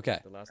 Okay.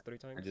 The last 3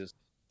 times.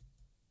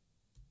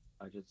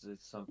 I just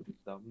did something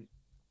dumb.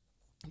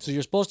 So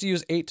you're supposed to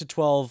use 8 to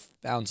 12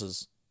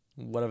 ounces.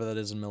 Whatever that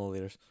is in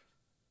milliliters.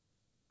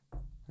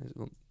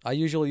 I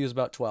usually use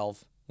about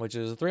 12, which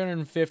is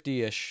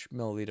 350-ish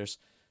milliliters.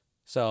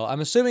 So I'm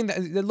assuming that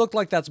it looked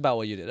like that's about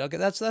what you did. Okay,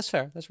 that's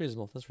fair. That's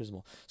reasonable. That's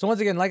reasonable. So once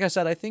again, like I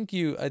said, I think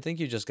you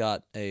just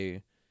got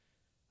a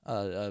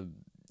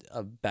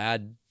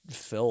bad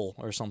fill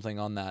or something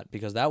on that,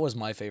 because that was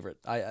my favorite.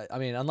 I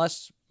mean,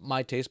 unless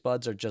my taste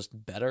buds are just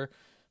better,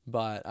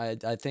 but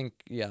I think,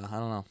 yeah, I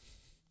don't know.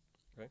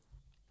 Okay.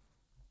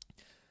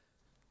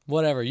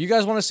 Whatever. You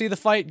guys want to see the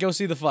fight? Go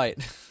see the fight.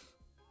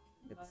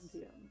 It's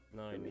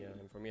 9, yeah,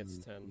 and for me it's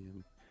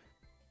 10.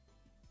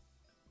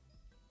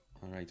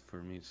 Alright, for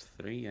me it's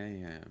 3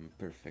 AM.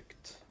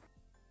 Perfect.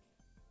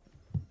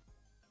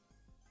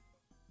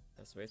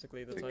 That's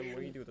basically the time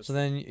where you do this. So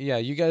then, yeah,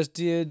 you guys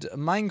did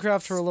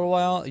Minecraft for a little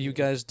while. You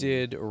guys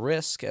did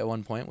Risk at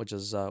one point, which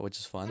is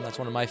fun. That's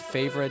one of my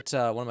favorite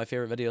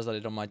videos that I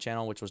did on my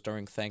channel, which was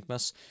during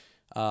Thankmas.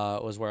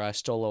 Was where I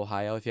stole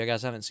Ohio. If you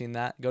guys haven't seen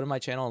that, go to my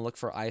channel and look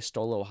for I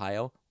Stole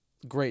Ohio.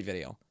 Great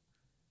video.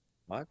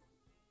 What?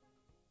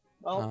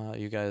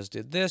 You guys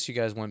did this. You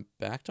guys went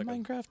back to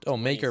Minecraft. Oh,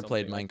 Maker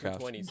played Minecraft.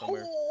 20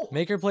 somewhere.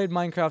 Maker played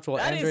Minecraft while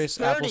That is Andres,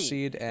 30.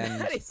 Appleseed,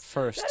 and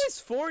First That is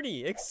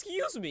 40.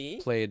 Excuse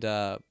me. played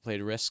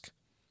Risk.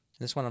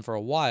 This went on for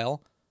a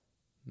while.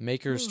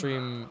 Maker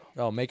stream.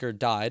 Oh, Maker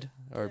died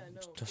or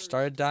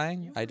started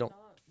dying. I don't.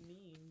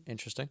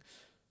 Interesting.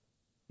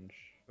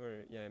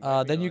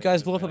 Then you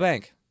guys blew up a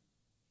bank,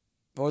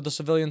 or the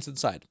civilians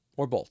inside,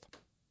 or both.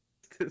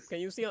 Can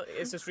you see?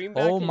 Is the stream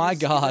back? Oh Can my you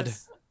see God.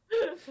 this?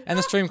 And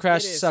the stream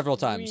crashed It is several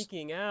times.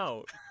 Freaking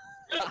out.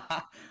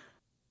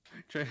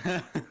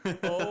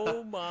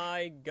 Oh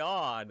my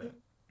God.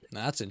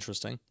 That's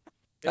interesting.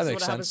 This That is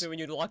makes what happens sense. when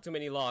you lock too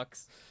many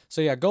locks.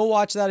 So yeah, go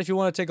watch that if you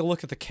want to take a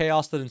look at the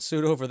chaos that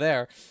ensued over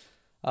there.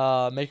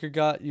 Maker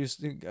got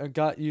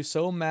you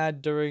so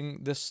mad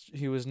during this,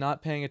 he was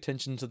not paying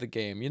attention to the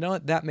game. You know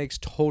what? That makes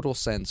total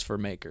sense for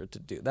Maker to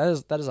do.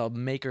 That is a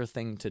Maker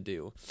thing to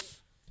do.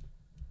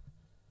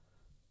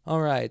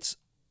 All right.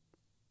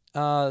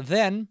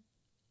 Then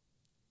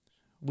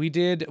we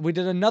did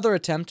another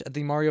attempt at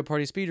the Mario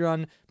Party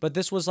speedrun, but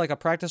this was like a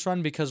practice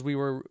run because we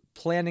were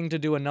planning to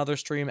do another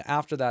stream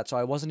after that, so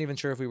I wasn't even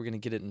sure if we were going to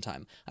get it in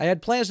time. I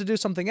had plans to do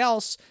something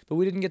else, but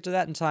we didn't get to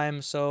that in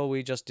time, so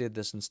we just did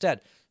this instead,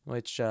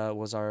 which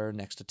was our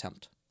next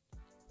attempt.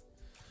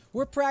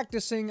 We're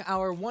practicing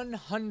our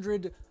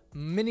 100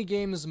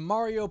 minigames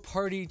Mario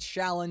Party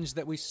challenge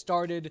that we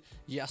started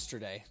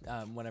yesterday.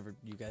 Whenever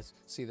you guys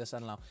see this, I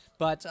don't know.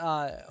 But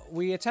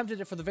we attempted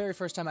it for the very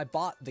first time. I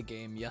bought the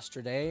game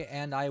yesterday,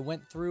 and I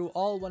went through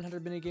all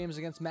 100 minigames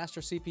against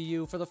Master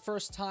CPU for the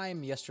first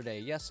time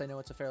yesterday. Yes, I know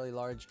it's a fairly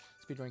large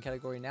speedrun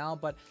category now,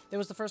 but it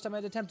was the first time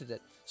I'd attempted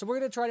it. So we're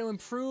going to try to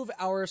improve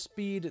our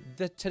speed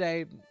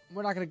today.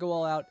 We're not going to go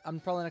all out. I'm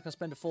probably not going to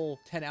spend a full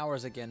 10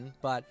 hours again,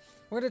 but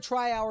we're going to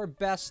try our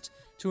best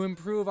to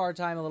improve our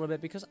time a little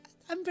bit because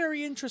I'm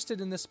very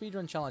interested in this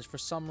speedrun challenge for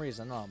some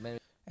reason. Oh, maybe.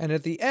 And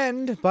at the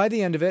end, by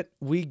the end of it,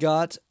 we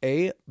got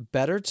a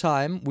better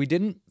time. We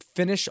didn't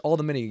finish all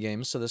the mini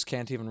games, so this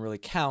can't even really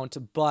count,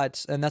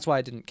 and that's why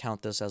I didn't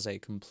count this as a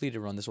completed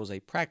run. This was a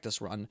practice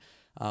run.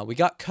 We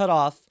got cut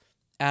off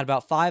at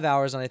about 5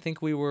 hours, and I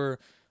think we were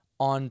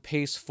on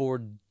pace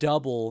for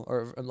double,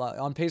 or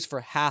on pace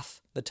for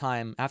half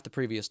the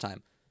previous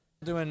time.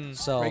 Doing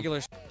regular.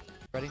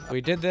 Ready?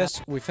 We did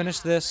this, we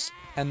finished this,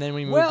 and then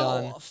we moved on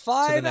to the next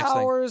 5 thing.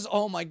 hours.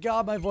 Oh my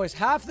god, my voice.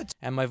 Half the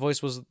And my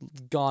voice was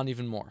gone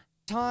even more.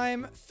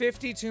 time,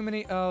 52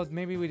 minutes. Oh,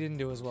 maybe we didn't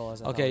do as well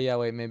as I Okay, thought. yeah,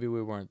 wait, maybe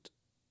we weren't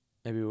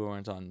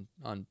on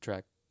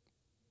track.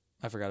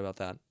 I forgot about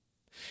that.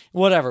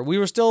 Whatever, we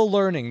were still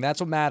learning.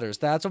 That's what matters.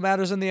 That's what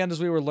matters in the end, is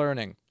we were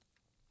learning.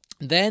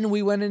 Then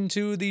we went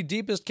into the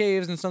deepest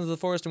caves in Sons of the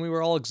Forest, and we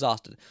were all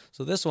exhausted.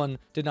 So this one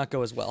did not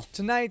go as well.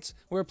 Tonight,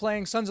 we're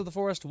playing Sons of the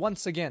Forest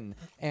once again.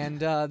 And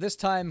this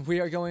time,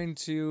 we are going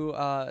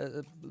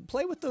to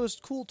play with those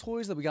cool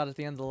toys that we got at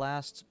the end of the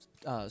last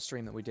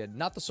stream that we did.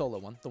 Not the solo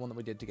one, the one that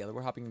we did together.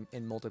 We're hopping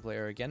in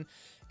multiplayer again.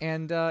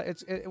 And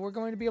we're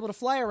going to be able to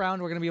fly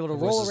around. We're going to be able to My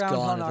voice roll is around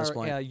gone on at this our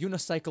point.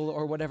 unicycle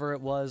or whatever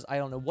it was. I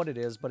don't know what it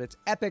is, but it's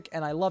epic,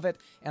 and I love it.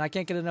 And I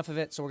can't get enough of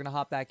it, so we're going to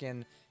hop back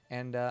in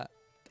and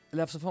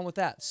have some fun with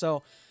that.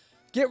 So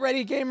get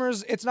ready,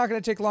 gamers. It's not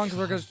going to take long because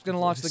we're just going to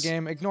launch the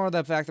game. Ignore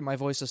the fact that my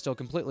voice is still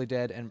completely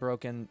dead and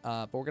broken,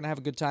 but we're going to have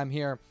a good time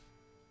here.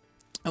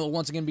 I will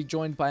once again be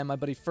joined by my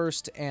buddy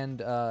First and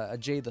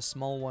Jay, the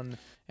small one.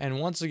 And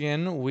once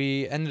again,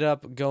 we ended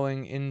up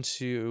going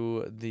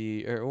into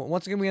the...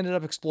 once again, we ended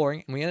up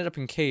exploring, and we ended up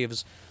in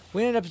caves.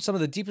 We ended up in some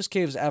of the deepest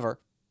caves ever.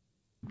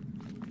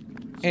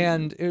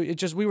 And it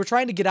just... We were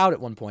trying to get out at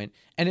one point,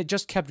 and it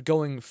just kept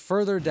going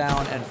further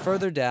down and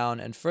further down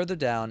and further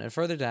down and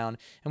further down.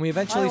 And we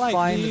eventually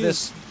find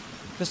this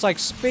like,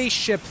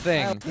 spaceship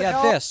thing.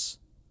 Yeah, this.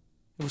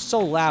 It was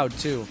so loud,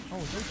 too.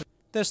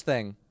 This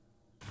thing.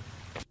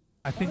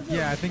 I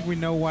think we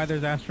know why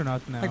there's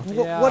astronauts now. Like,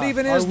 what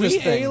even is this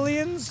thing?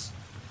 Aliens?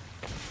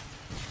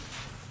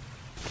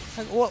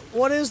 Like,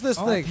 what is this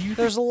thing? do you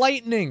There's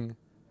lightning.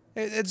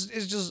 It's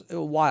just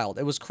wild.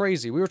 It was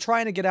crazy. We were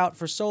trying to get out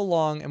for so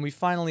long, and we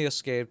finally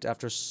escaped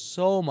after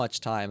so much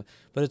time.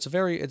 But it's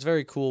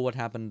very cool what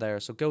happened there.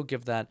 So go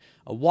give that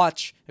a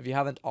watch if you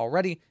haven't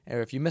already,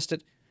 or if you missed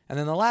it. And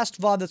then the last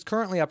VOD that's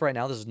currently up right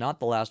now, this is not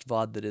the last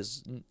VOD that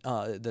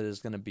is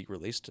going to be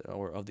released,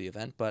 or of the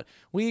event, but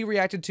we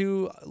reacted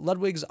to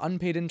Ludwig's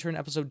Unpaid Intern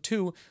Episode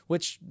 2,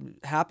 which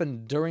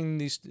happened during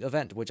this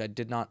event, which I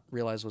did not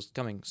realize was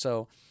coming.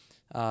 So,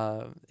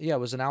 yeah, it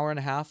was an hour and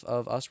a half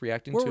of us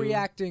reacting to... We're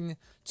reacting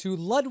to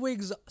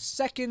Ludwig's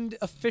second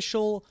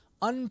official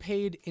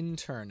unpaid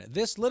intern.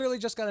 This literally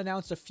just got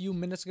announced a few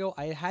minutes ago.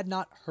 I had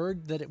not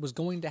heard that it was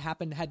going to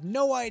happen, had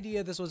no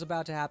idea this was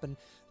about to happen,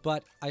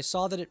 but I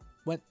saw that it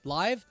went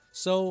live,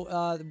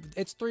 so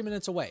it's 3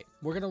 minutes away.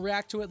 We're going to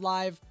react to it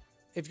live.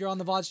 If you're on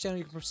the VODS channel,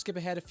 you can skip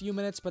ahead a few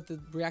minutes, but the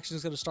reaction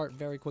is going to start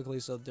very quickly,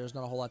 so there's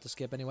not a whole lot to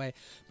skip anyway.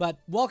 But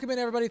welcome in,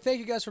 everybody. Thank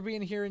you guys for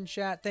being here in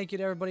chat. Thank you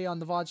to everybody on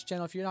the VODS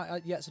channel. If you're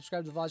not yet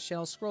subscribed to the VODS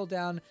channel, scroll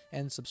down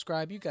and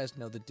subscribe. You guys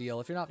know the deal.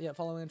 If you're not yet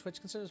following on Twitch,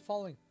 consider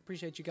following.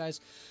 Appreciate you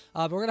guys.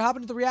 But we're going to hop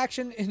into the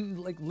reaction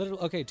in, like,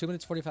 literally... Okay, 2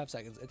 minutes, 45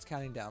 seconds. It's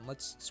counting down.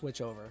 Let's switch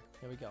over.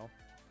 Here we go.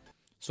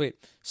 Sweet.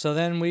 So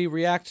then we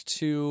react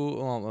to,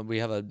 well, we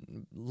have a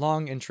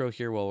long intro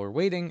here while we're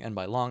waiting, and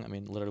by long, I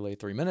mean literally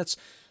 3 minutes.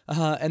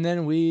 And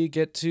then we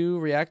get to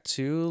react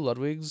to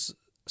Ludwig's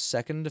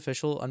second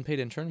official unpaid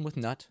intern with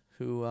Nut,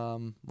 who,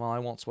 well, I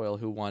won't spoil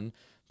who won,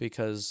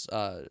 because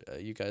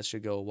you guys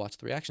should go watch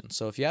the reaction.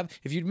 So if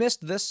you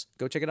missed this,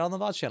 go check it out on the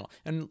VODS channel.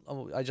 And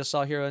I just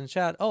saw here in the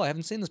chat, oh, I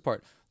haven't seen this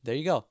part. There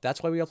you go.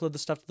 That's why we upload the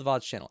stuff to the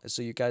VODS channel, is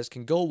so you guys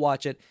can go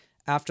watch it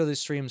after the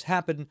streams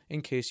happen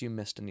in case you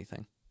missed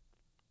anything.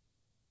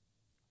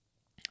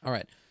 All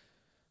right.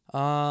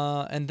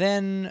 And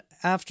then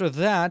after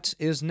that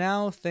is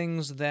now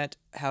things that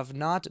have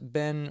not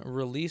been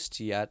released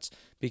yet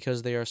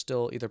because they are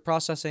still either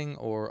processing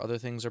or other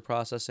things are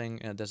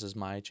processing. And this is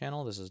my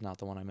channel. This is not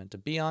the one I meant to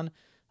be on.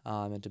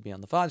 I meant to be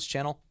on the VODS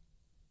channel.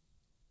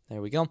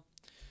 There we go.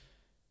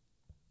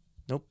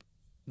 Nope.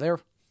 There.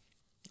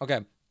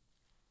 Okay.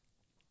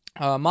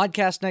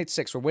 Modcast Night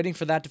 6. We're waiting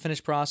for that to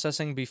finish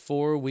processing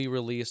before we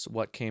release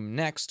what came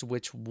next,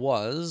 which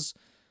was...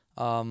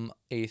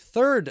 a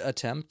third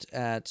attempt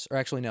at, or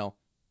actually no,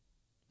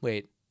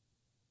 wait,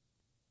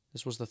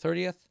 this was the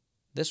 30th?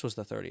 This was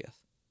the 30th.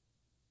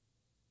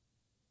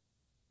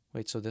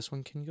 Wait, so this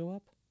one can go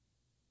up?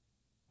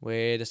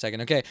 Wait a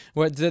second. Okay,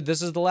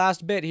 this is the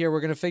last bit here.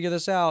 We're gonna figure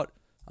this out.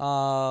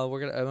 I'm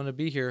gonna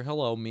be here.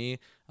 Hello, me.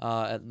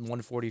 At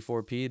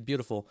 144p.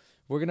 Beautiful.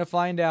 We're gonna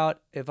find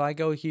out if I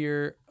go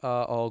here.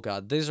 Oh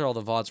god, these are all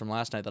the VODs from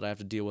last night that I have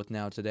to deal with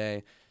now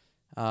today.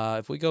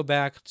 If we go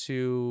back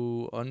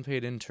to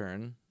Unpaid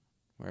Intern,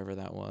 wherever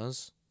that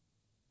was,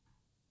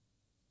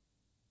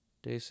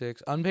 Day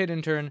 6, Unpaid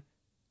Intern,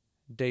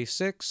 Day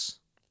 6,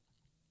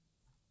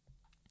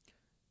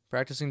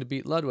 Practicing to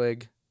Beat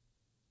Ludwig,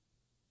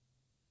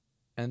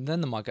 and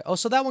then the modcast. Oh,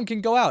 so that one can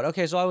go out.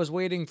 Okay, so I was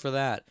waiting for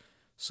that.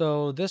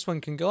 So this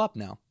one can go up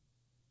now.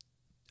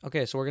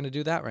 Okay, so we're going to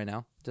do that right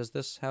now. Does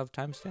this have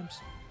timestamps?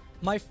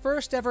 My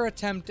first ever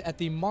attempt at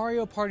the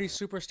Mario Party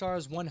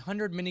Superstars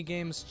 100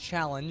 Minigames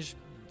Challenge,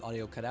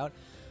 audio cut out,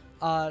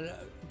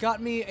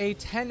 got me a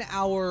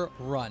 10-hour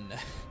run.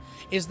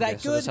 Is that Okay,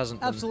 so good? this hasn't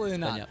been Absolutely done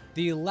not. yet.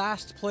 The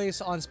last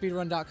place on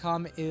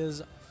speedrun.com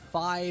is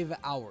 5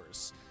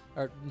 hours.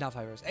 Or not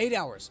 5 hours, 8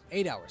 hours.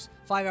 8 hours.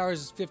 5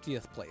 hours is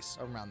 50th place,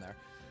 around there.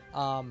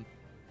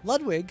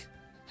 Ludwig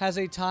has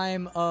a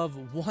time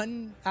of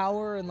 1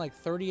 hour and like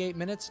 38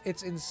 minutes.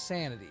 It's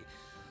insanity.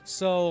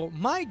 So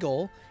my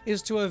goal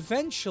is to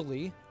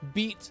eventually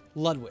beat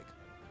Ludwig.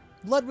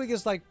 Ludwig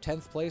is like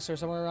 10th place or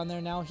somewhere around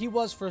there now. He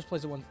was first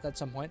place at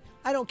some point.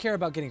 I don't care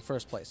about getting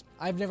first place.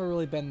 I've never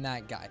really been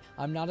that guy.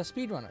 I'm not a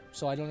speedrunner,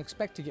 so I don't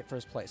expect to get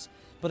first place.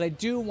 But I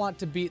do want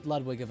to beat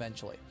Ludwig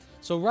eventually.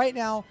 So right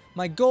now,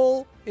 my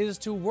goal is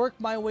to work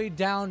my way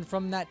down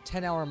from that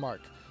 10-hour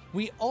mark.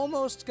 We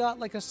almost got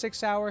like a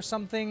 6-hour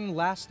something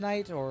last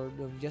night or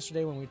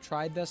yesterday when we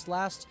tried this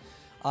last.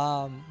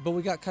 But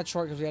we got cut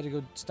short because we had to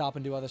go stop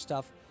and do other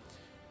stuff.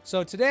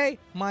 So today,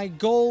 my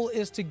goal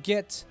is to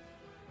get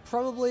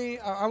probably,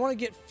 I want to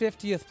get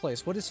 50th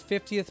place. What is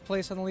 50th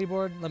place on the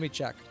leaderboard? Let me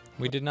check.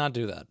 We did not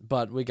do that,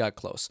 but we got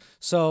close.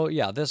 So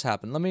yeah, this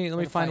happened. Let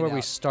me find where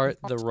we start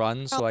the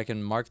run so I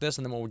can mark this,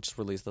 and then we'll just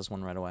release this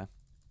one right away.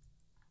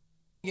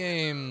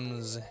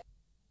 Games.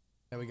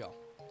 There we go.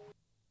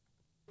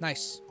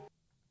 Nice.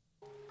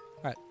 All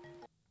right.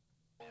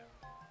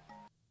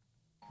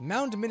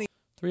 Mount Mini.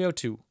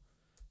 302. All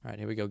right,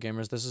 here we go,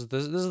 gamers. This is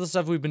the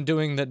stuff we've been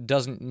doing that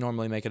doesn't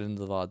normally make it into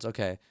the VODs.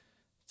 Okay.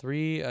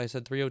 I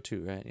said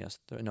 302, right? Yes.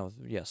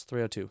 Yes,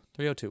 302.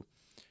 302.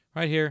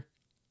 Right here.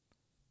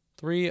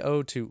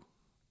 302.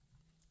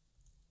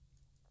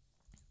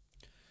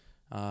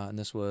 And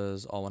this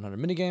was all 100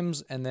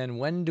 minigames. And then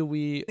when do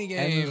we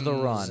end the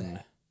run?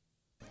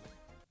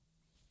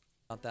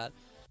 Not that.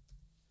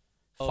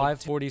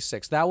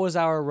 5:46. That was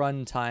our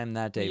run time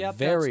that day. Yep,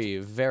 very,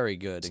 very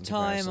good in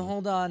Time. comparison.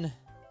 Hold on.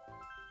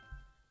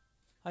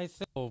 I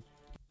think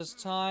this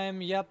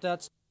time. Yep,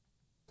 that's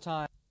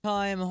time.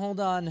 Time. Hold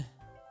on.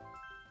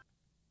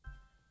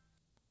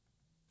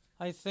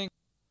 I think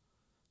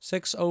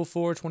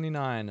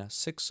 6:04:29.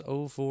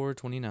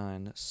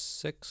 6:04:29.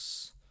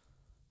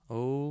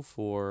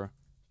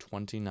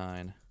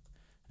 6:04:29.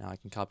 Now I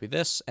can copy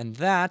this, and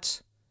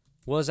that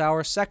was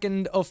our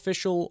second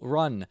official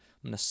run.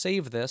 I'm going to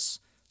save this.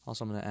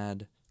 Also, I'm going to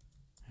add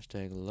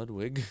hashtag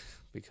Ludwig,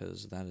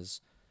 because that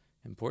is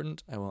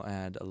important. I will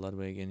add a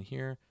Ludwig in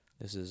here.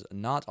 This is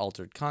not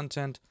altered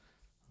content.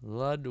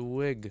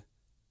 Ludwig.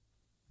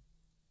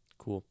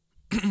 Cool.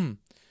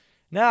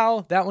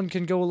 Now, that one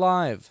can go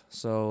live.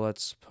 So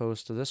let's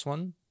post to this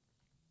one.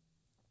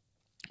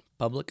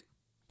 Public.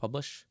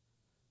 Publish.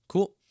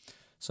 Cool.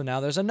 So now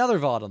there's another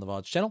VOD on the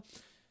VODs channel.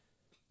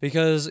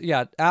 Because,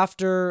 yeah,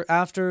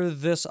 after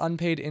this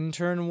unpaid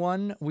intern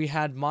one, we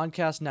had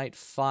Modcast Night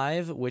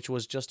 5, which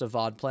was just a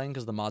VOD playing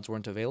because the mods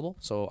weren't available.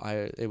 So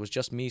it was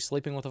just me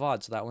sleeping with a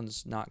VOD. So that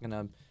one's not going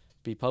to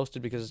be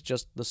posted because it's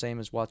just the same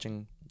as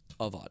watching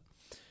a VOD.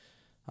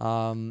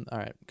 All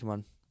right, come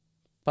on.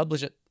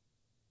 Publish it.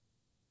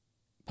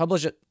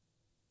 Publish it.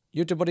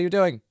 YouTube, what are you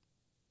doing?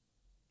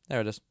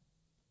 There it is.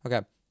 Okay.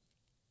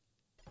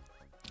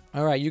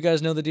 All right, you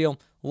guys know the deal.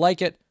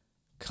 Like it.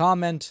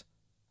 Comment.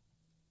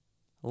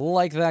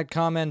 Like that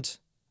comment.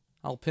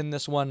 I'll pin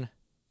this one.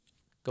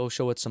 Go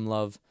show it some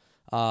love.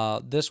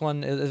 This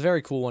one is a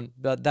very cool one,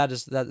 but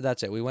that's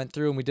it. We went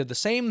through and we did the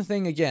same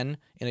thing again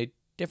in a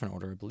different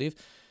order, I believe,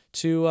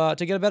 to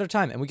get a better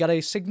time, and we got a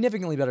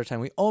significantly better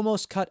time. We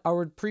almost cut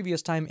our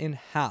previous time in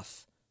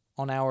half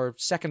on our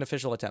second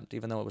official attempt,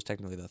 even though it was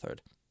technically the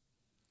third.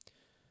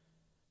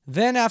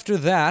 Then after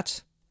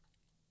that,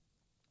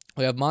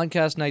 we have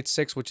Modcast Night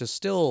 6, which is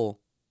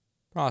still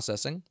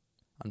processing,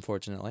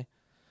 unfortunately.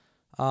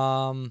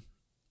 And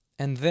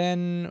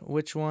then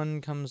which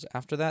one comes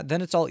after that?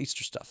 Then it's all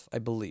Easter stuff, I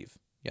believe.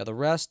 Yeah, the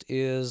rest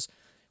is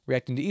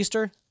reacting to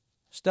Easter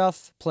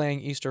stuff,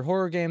 playing Easter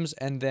horror games,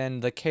 and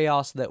then the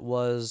chaos that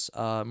was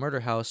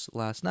Murder House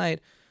last night,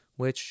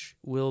 which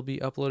will be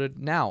uploaded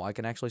now. I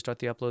can actually start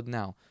the upload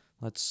now.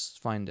 Let's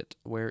find it.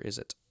 Where is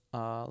it?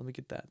 Let me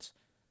get that.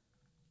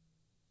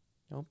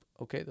 Nope.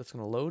 Okay, that's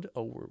going to load.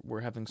 Oh,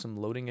 we're having some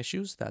loading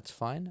issues. That's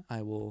fine.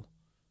 I will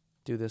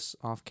do this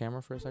off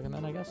camera for a second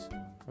then, I guess.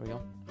 There we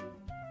go.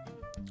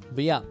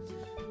 But yeah,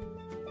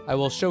 I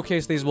will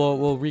showcase these.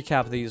 We'll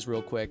recap these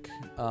real quick,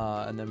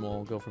 and then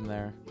we'll go from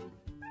there.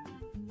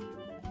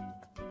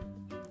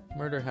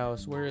 Murder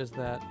House, where is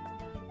that?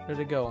 Where did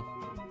it go?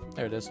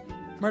 There it is.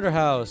 Murder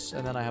House,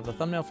 and then I have the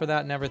thumbnail for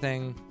that and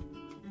everything.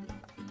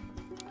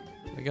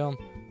 There we go.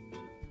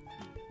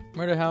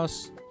 Murder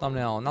House,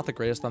 thumbnail. Not the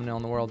greatest thumbnail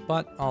in the world,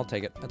 but I'll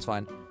take it. That's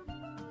fine.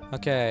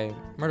 Okay,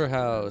 Murder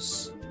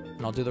House.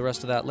 And I'll do the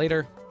rest of that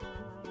later.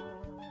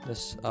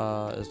 This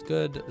is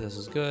good. This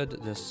is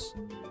good. This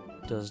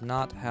does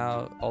not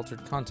have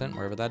altered content,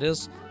 wherever that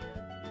is.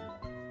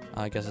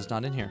 I guess it's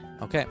not in here.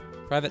 Okay,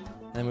 private.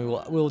 And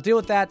we'll deal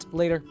with that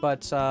later,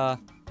 but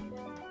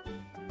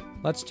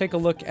let's take a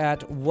look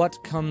at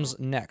what comes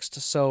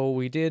next. So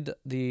we did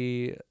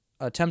the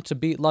attempt to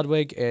beat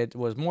Ludwig. It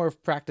was more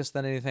of practice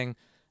than anything.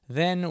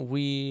 Then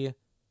we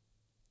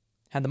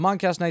had the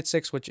Modcast Night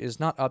 6, which is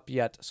not up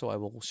yet, so I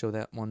will show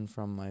that one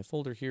from my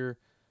folder here.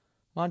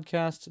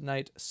 Modcast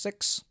Night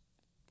 6.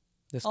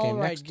 This game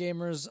Alright, next.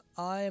 gamers,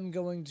 I am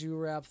going to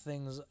wrap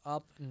things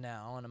up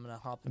now, and I'm going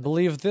to hop I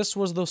believe this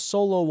was the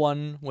solo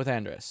one with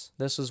Andres.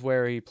 This is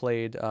where he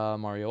played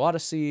Mario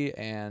Odyssey,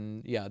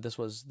 and yeah, this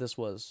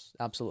was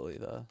absolutely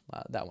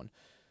that one.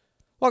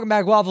 Welcome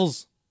back,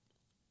 Waffles.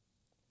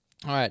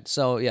 All right,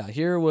 so yeah,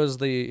 here was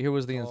the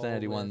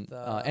Infinity one.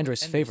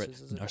 Andres' favorite,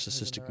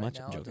 narcissistic much.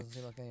 I'm joking.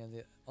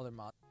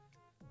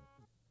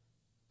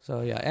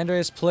 So yeah,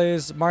 Andreas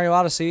plays Mario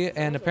Odyssey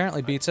and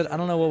apparently beats it. I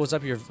don't know what was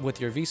up with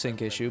your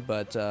VSync issue,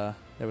 but there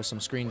was some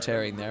screen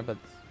tearing there, but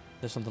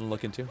there's something to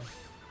look into.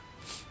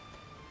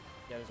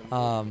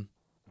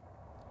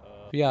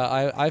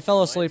 Yeah, I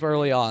fell asleep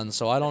early on,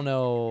 so I don't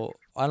know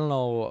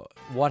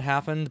what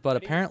happened, but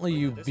apparently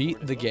you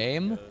beat the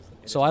game.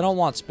 So I don't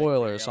want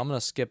spoilers, so I'm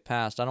gonna skip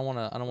past. I don't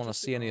wanna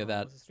see any of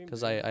that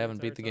because I haven't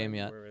beat the game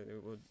yet.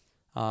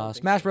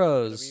 Smash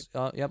Bros.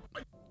 Yep.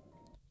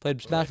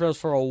 Played Smash Bros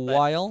for a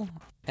while.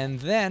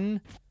 And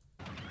then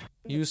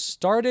you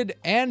started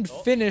and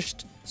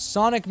finished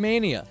Sonic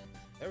Mania.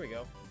 There we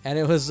go. And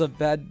it was a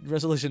bad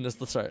resolution to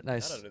start.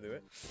 Nice. That ought to do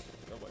it.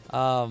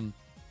 Oh boy.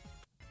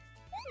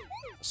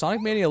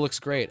 Sonic Mania looks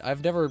great.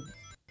 I've never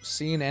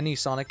seen any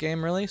Sonic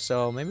game really,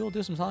 so maybe we'll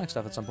do some Sonic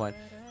stuff at some point.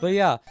 But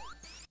yeah,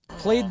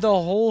 played the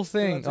whole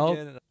thing. Oh,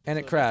 and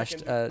it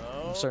crashed at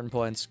certain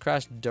points.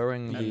 Crashed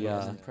during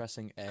the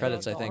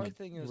credits, I think.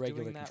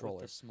 Regular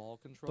controllers.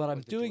 But I'm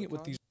doing it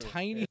with these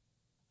tiny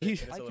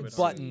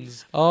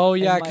buttons. Oh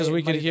yeah, because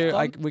we could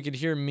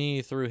hear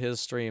me through his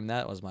stream.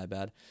 That was my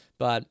bad.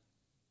 But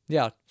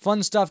yeah,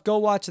 fun stuff. Go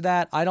watch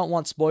that. I don't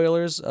want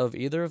spoilers of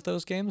either of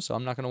those games, so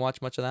I'm not going to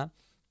watch much of that.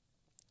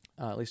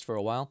 At least for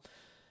a while.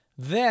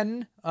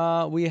 Then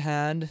we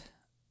had,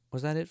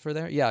 was that it for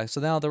there? Yeah. So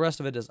now the rest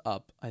of it is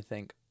up, I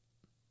think,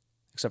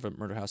 except for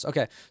Murder House.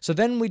 Okay. So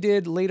then we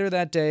did later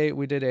that day.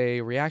 We did a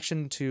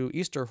reaction to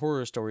Easter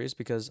horror stories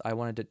because I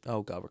wanted to.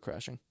 Oh god, we're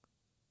crashing.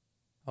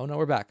 Oh no,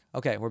 we're back.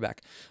 Okay, we're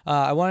back.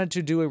 I wanted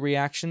to do a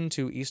reaction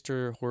to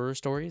Easter horror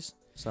stories.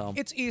 So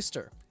It's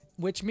Easter,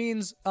 which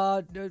means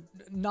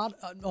not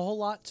a whole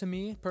lot to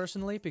me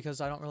personally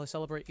because I don't really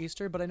celebrate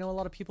Easter, but I know a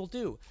lot of people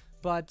do.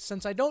 But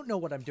since I don't know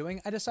what I'm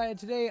doing, I decided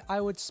today I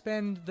would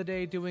spend the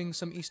day doing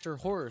some Easter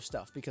horror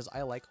stuff because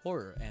I like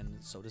horror, and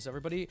so does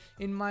everybody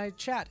in my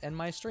chat and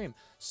my stream.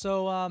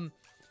 So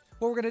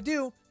what we're going to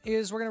do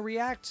is we're going to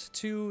react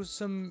to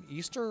some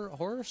Easter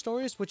horror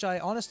stories, which I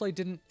honestly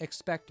didn't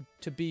expect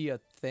to be a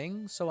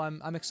thing, so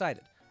I'm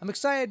excited. I'm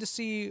excited to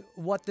see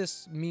what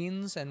this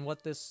means and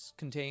what this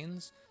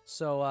contains.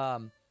 So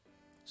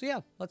yeah,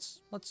 let's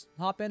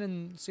hop in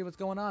and see what's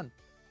going on.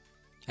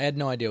 I had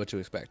no idea what to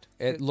expect.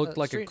 It looked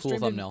like a cool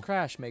thumbnail.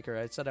 Crash Maker.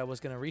 I said I was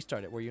going to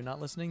restart it. Were you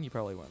not listening? You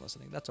probably weren't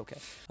listening. That's okay.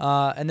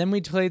 And then we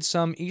played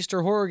some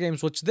Easter horror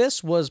games, which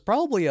this was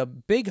probably a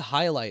big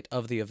highlight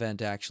of the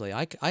event, actually.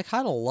 I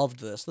kind of loved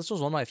this. This was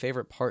one of my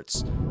favorite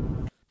parts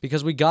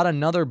because we got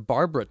another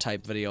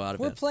Barbara-type video out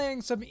of it. We're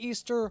playing some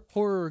Easter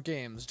horror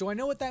games. Do I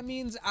know what that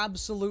means?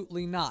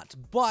 Absolutely not.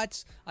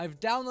 But I've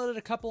downloaded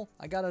a couple.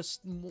 I got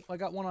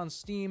one on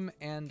Steam,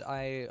 and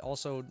I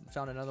also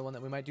found another one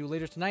that we might do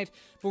later tonight.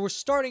 But we're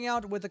starting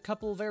out with a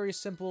couple very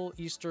simple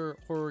Easter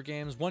horror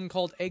games. One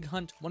called Egg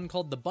Hunt, one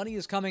called The Bunny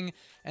is Coming,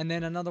 and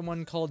then another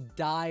one called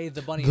Die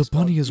the Bunny. The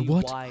Bunny is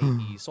what?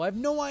 DYE. So I have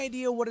no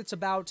idea what it's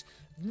about.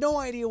 No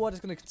idea what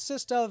it's going to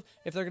consist of,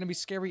 if they're going to be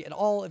scary at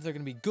all, if they're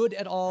going to be good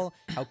at all,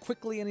 how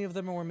quickly any of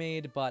them were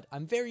made, but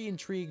I'm very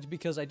intrigued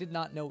because I did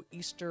not know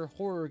Easter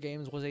horror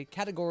games was a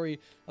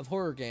category of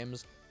horror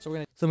games. So we're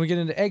going to... Then we get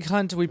into Egg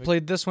Hunt. We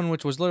played this one,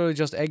 which was literally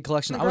just egg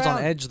collection. I was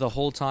on edge the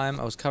whole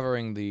time. I was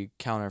covering the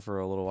counter for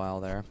a little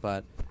while there,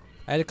 but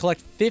I had to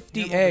collect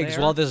 50 eggs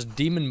while this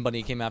demon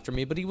bunny came after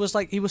me, but he was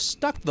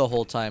stuck the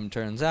whole time,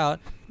 turns out.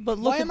 But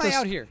look at this. Why am I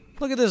out here?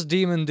 Look at this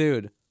demon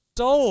dude.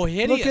 So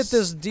hideous. Look at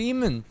this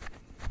demon.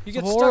 You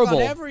get horrible. Stuck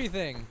on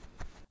everything.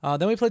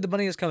 Then we played The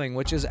Bunny is Coming,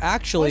 which is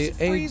actually Why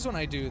does it freeze when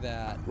I do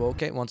that? Well,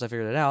 okay, once I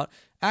figured it out.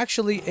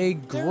 Actually, a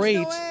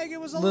great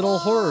little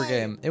horror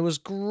game. It was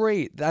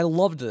great. I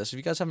loved this. If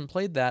you guys haven't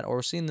played that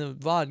or seen the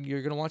VOD,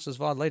 you're going to watch this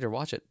VOD later.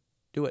 Watch it.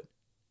 Do it.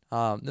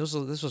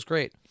 This was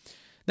great.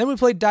 Then we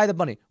played Die the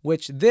Bunny,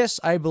 which this,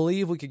 I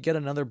believe, we could get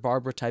another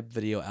Barbara-type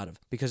video out of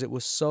because it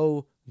was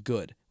so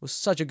good. It was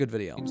such a good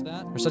video.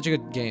 Or such a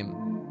good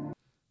game.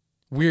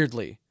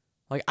 Weirdly.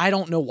 Like, I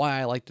don't know why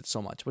I liked it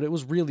so much, but it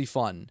was really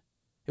fun.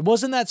 It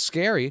wasn't that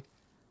scary,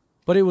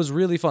 but it was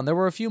really fun. There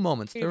were a few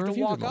moments. There were a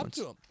few good moments.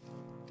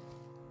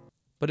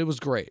 But it was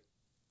great. It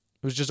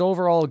was just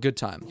overall a good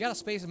time. You gotta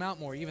space them out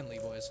more evenly,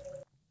 boys.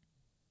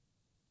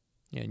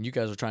 Yeah, and you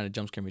guys were trying to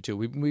jump scare me too.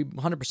 We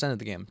 100%ed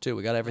the game too.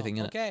 We got everything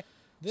in it. Okay.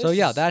 So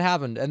yeah, that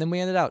happened, and then we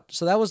ended out.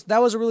 So that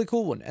was a really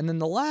cool one. And then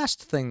the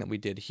last thing that we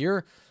did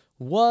here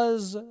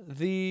was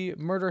the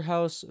Murder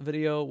House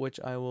video, which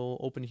I will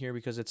open here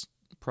because it's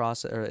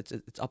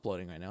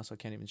uploading right now, so I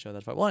can't even show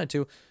that if I wanted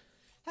to.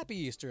 Happy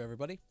Easter,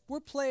 everybody. We're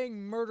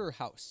playing Murder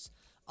House.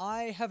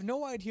 I have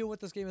no idea what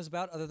this game is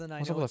about other than I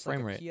What's up know with it's the like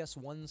frame a rate?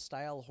 PS1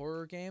 style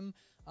horror game.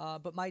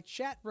 But my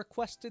chat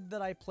requested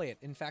that I play it.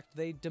 In fact,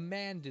 they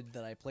demanded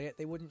that I play it.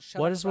 They wouldn't shut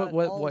What up is about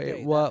what it all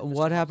day.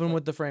 what happened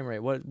with the frame rate?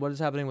 What is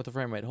happening with the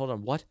frame rate? Hold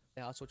on, what?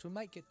 House, which we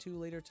might get to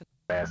later tonight.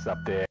 Ass up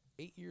there.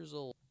 8 years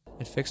old.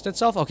 It fixed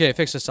itself? Okay, it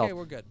fixed itself. Okay,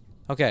 we're good.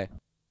 Okay.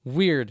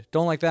 Weird.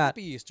 Don't like that.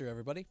 Happy Easter,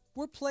 everybody.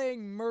 We're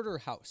playing Murder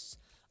House.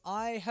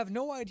 I have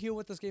no idea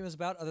what this game is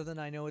about other than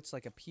I know it's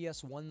like a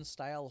PS1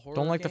 style horror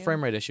Don't like the game.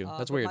 frame rate issue.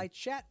 That's but weird. My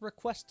chat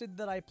requested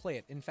that I play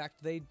it. In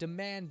fact, they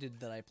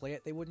demanded that I play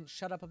it. They wouldn't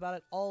shut up about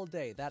it all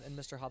day. That and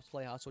Mr. Hop's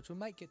Playhouse, which we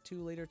might get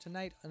to later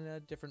tonight on a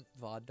different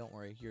VOD. Don't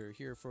worry. You're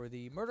here for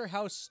the Murder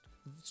House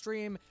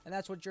stream, and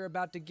that's what you're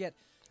about to get.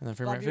 And the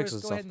frame VOD rate viewers,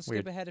 fixes go itself. ahead and skip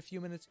Weird. ahead a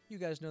few minutes. You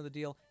guys know the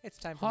deal. It's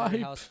time for Murder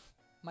Hype. House.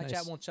 My Nice.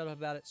 chat won't shut up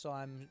about it, so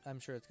I'm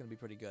sure it's going to be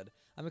pretty good.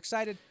 I'm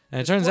excited. And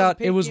it This turns was a out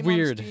paid it was game on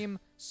weird. Steam,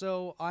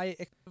 so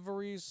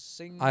every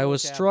single I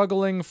was tab-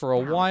 struggling for a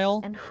while.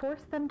 And force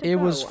them to It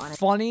go was on a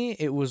funny.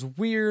 It was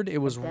weird. It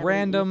was Devil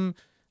random.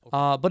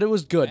 But it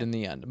was good in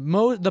the end.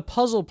 The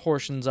puzzle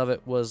portions of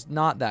it was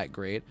not that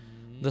great.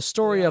 The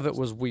story Yeah, of it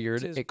was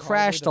weird. This is It probably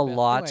crashed the a best-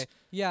 lot, Anyway,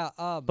 yeah,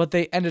 but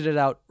they ended it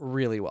out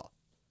really well.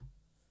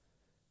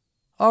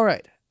 All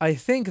right. I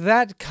think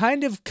that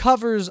kind of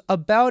covers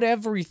about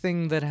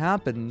everything that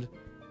happened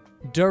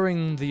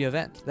during the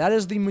event. That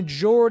is the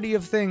majority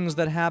of things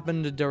that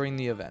happened during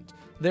the event.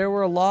 There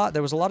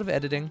was a lot of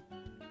editing.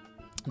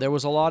 There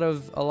was a lot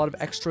of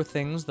extra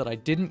things that I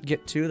didn't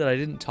get to, that I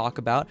didn't talk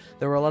about.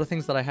 There were a lot of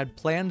things that I had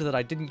planned that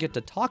I didn't get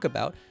to talk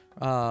about,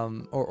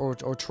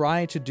 or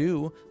try to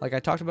do. Like I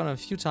talked about it a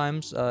few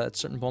times at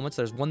certain moments.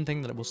 There's one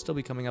thing that will still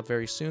be coming up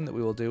very soon that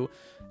we will do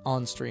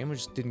on stream. We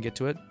just didn't get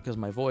to it because of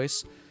my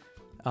voice.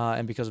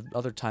 And because of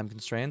other time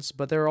constraints,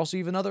 but there are also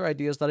even other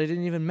ideas that I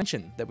didn't even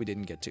mention that we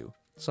didn't get to.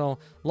 So,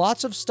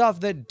 lots of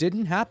stuff that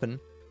didn't happen,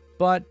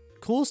 but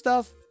cool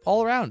stuff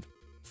all around.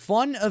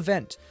 Fun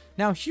event.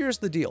 Now, here's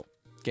the deal,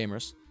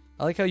 gamers.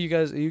 I like how you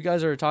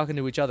guys are talking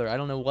to each other. I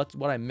don't know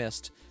what I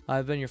missed.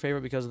 I've been your favorite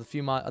because of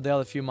the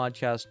other few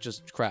modcasts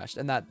just crashed,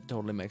 and that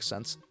totally makes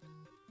sense.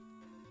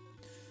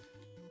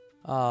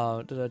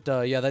 Yeah,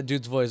 that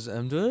dude's voice.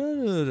 And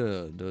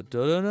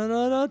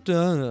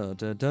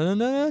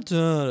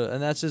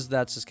that's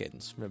his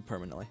cadence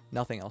permanently.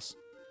 Nothing else.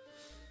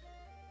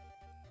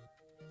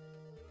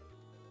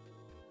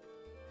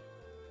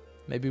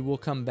 Maybe we'll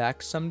come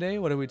back someday.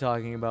 What are we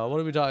talking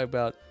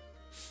about?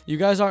 You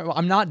guys aren't.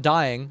 I'm not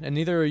dying, and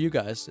neither are you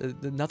guys.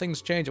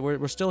 Nothing's changed.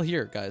 We're still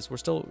here, guys.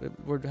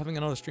 We're having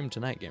another stream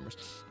tonight, gamers.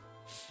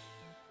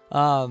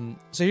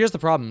 So here's the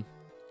problem.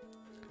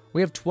 We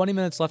have 20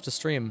 minutes left to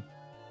stream,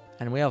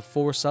 and we have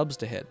 4 subs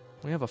to hit.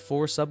 We have a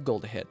 4 sub goal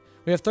to hit.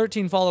 We have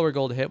 13 follower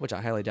goal to hit, which I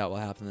highly doubt will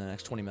happen in the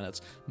next 20 minutes.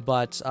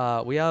 But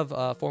we have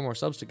 4 more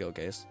subs to go,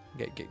 guys.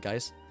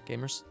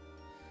 Gamers,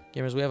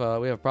 we have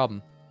a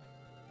problem.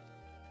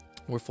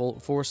 We're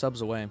 4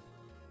 subs away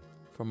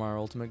from our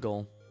ultimate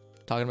goal.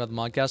 Talking about the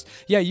modcast.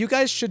 Yeah, you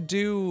guys should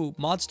do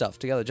mod stuff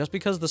together. Just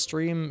because the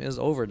stream is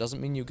over doesn't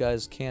mean you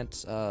guys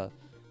can't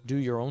do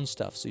your own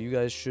stuff. So you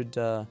guys should.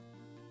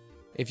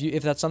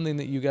 If that's something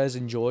that you guys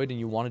enjoyed and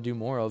you want to do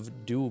more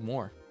of, do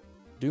more.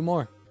 Do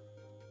more.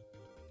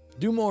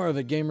 Do more of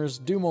it,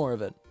 gamers. Do more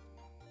of it.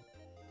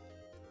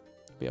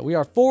 But yeah, we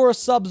are 4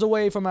 subs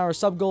away from our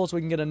sub goal, so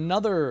we can get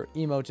another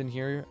emote in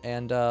here.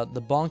 And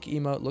the bonk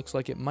emote looks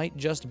like it might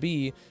just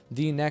be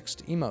the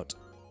next emote.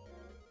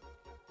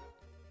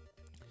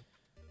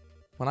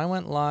 When I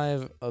went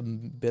live a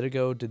bit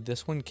ago, did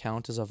this one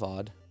count as a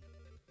VOD?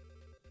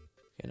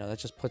 Okay, no, that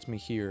just puts me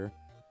here.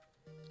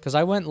 Because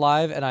I went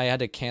live and I had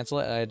to cancel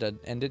it. I had to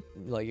end it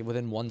like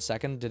within 1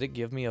 second. Did it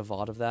give me a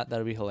VOD of that? That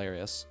would be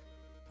hilarious.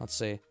 Let's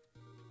see.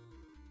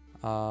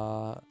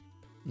 No.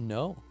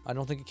 I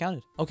don't think it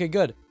counted. Okay,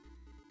 good.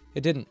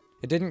 It didn't.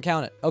 It didn't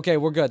count it. Okay,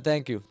 we're good.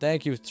 Thank you.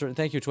 Thank you,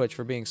 Twitch,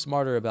 for being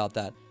smarter about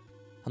that.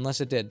 Unless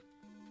it did.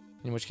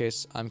 In which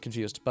case, I'm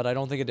confused. But I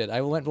don't think it did.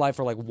 I went live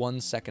for like 1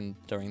 second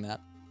during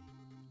that.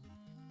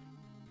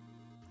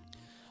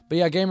 But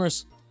yeah,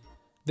 gamers.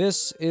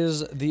 This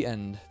is the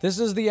end. This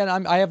is the end.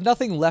 I have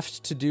nothing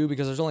left to do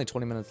because there's only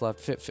 20 minutes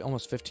left.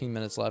 Almost 15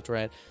 minutes left,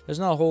 right? There's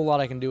not a whole lot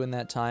I can do in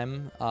that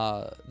time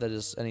that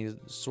is any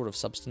sort of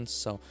substance.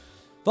 So,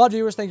 VOD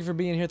viewers, thank you for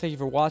being here. Thank you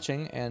for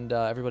watching. And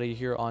everybody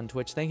here on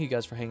Twitch, thank you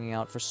guys for hanging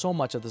out for so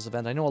much of this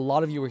event. I know a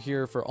lot of you were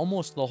here for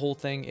almost the whole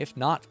thing, if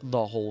not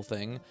the whole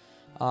thing.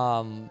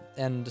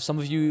 And some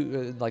of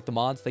you, like the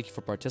mods, thank you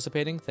for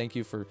participating. Thank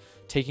you for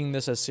taking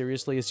this as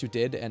seriously as you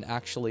did and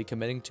actually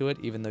committing to it,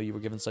 even though you were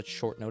given such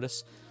short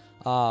notice.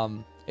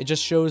 It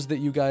just shows that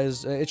you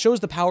guys, it shows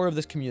the power of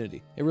this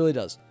community. It really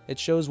does. It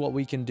shows what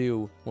we can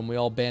do when we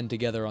all band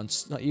together on,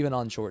 even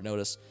on short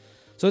notice.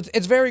 So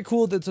it's very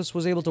cool that this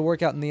was able to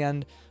work out in the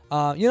end.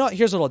 You know what?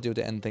 Here's what I'll do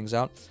to end things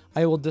out.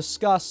 I will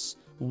discuss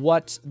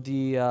what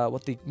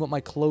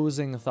my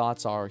closing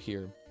thoughts are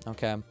here.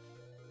 Okay.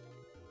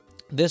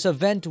 This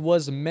event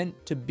was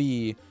meant to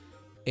be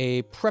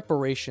a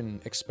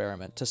preparation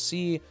experiment to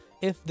see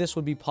if this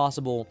would be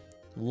possible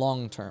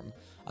long term.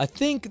 I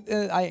think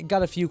I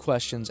got a few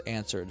questions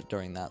answered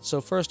during that.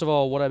 So first of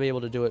all, would I be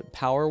able to do it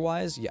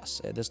power-wise? Yes.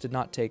 This did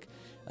not take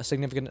a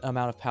significant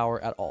amount of power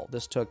at all.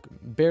 This took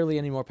barely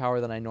any more power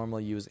than I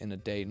normally use in a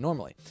day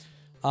normally.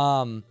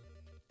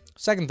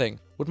 Second thing,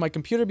 would my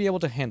computer be able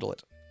to handle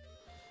it?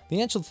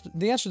 The answer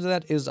to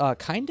that is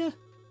kinda,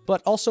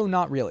 but also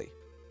not really,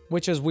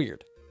 which is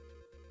weird.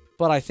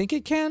 But I think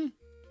it can,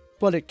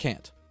 but it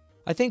can't.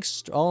 I think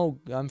oh,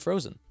 I'm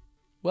frozen.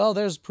 Well,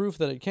 there's proof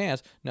that it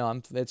can't. No,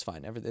 it's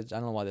fine. I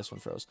don't know why this one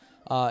froze.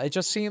 It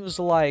just seems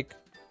like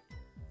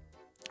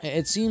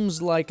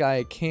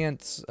I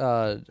can't,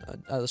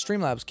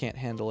 Streamlabs can't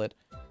handle it,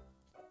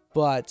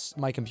 but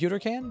my computer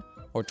can?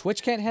 Or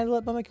Twitch can't handle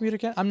it, but my computer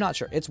can? I'm not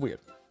sure. It's weird.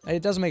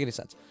 It doesn't make any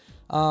sense.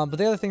 But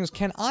the other thing is,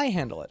 can I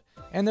handle it?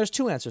 And there's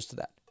two answers to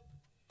that.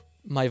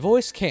 My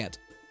voice can't,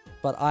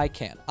 but I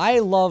can. I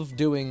love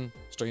doing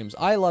streams.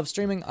 I love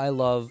streaming. I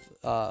love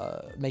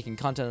making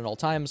content at all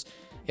times.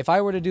 If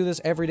I were to do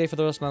this every day for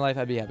the rest of my life,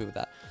 I'd be happy with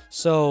that.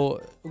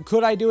 So,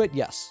 could I do it?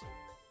 Yes.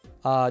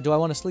 Do I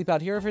want to sleep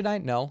out here every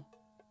night? No.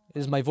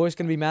 Is my voice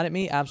going to be mad at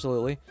me?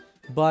 Absolutely.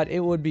 But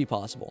it would be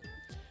possible.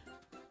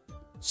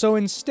 So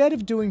instead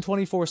of doing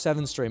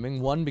 24/7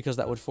 streaming, one, because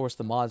that would force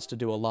the mods to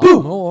do a lot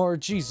more.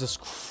 Jesus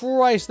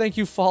Christ, thank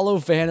you, follow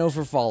Vano,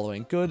 for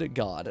following. Good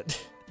God.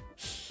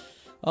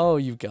 Oh,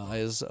 you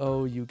guys.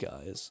 Oh, you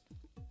guys.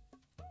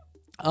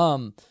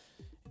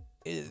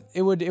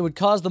 It would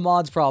cause the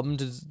mods problem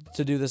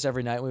to do this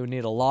every night. We would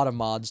need a lot of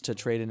mods to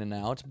trade in and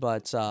out,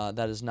 but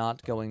that is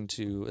not going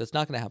to, it's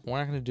not going to happen. We're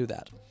not going to do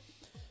that.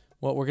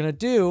 What we're going to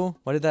do,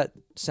 why did that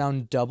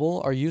sound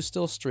double? Are you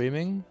still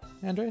streaming,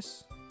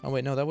 Andres? Oh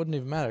wait, no, that wouldn't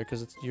even matter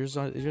because it's yours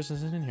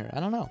isn't in here.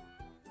 I don't know.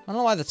 I don't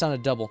know why that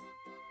sounded double.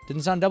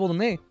 Didn't sound double to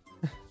me.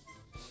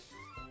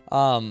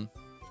 But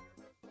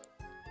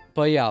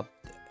yeah,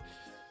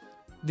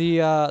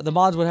 the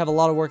mods would have a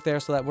lot of work there,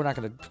 so that we're not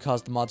going to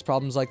cause the mods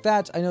problems like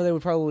that. I know they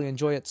would probably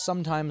enjoy it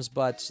sometimes,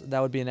 but that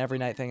would be an every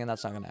night thing, and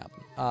that's not going to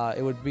happen.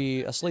 It would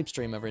be a sleep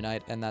stream every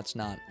night, and that's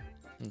not.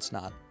 It's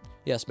not.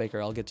 Yes,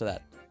 Baker, I'll get to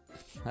that.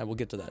 I will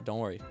get to that. Don't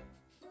worry.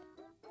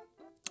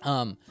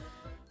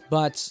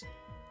 But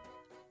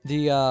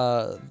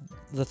the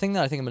thing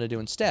that I think I'm going to do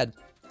instead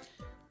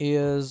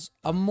is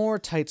a more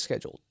tight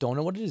schedule. Don't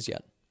know what it is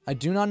yet. I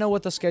do not know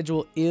what the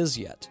schedule is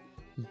yet,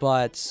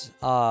 but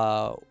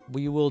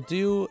we will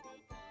do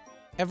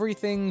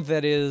everything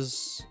that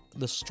is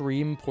the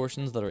stream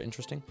portions that are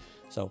interesting.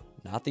 So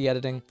not the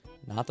editing,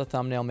 not the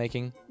thumbnail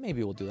making.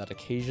 Maybe we'll do that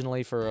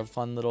occasionally for a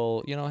fun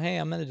little, you know, hey,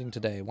 I'm editing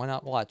today. Why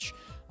not watch?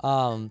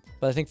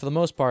 But I think for the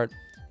most part,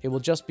 it will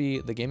just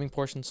be the gaming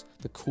portions,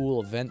 the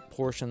cool event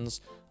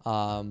portions,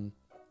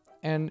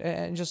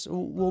 and just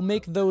we'll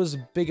make those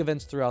big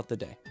events throughout the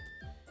day.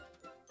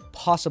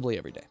 Possibly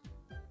every day.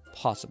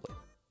 Possibly.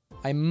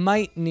 I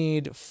might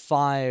need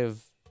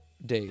 5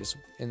 days,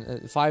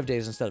 5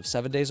 days instead of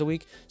 7 days a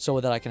week, so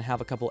that I can have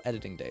a couple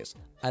editing days.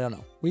 I don't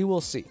know. We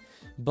will see.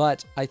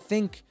 But I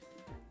think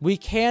we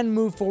can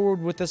move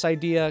forward with this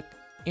idea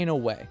in a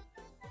way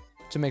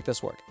to make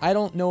this work. I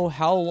don't know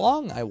how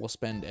long I will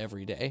spend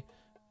every day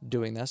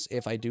doing this,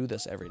 if I do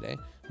this every day,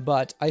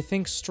 but I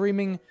think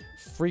streaming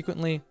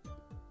frequently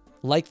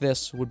like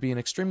this would be an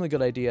extremely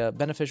good idea,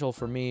 beneficial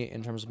for me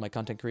in terms of my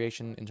content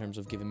creation, in terms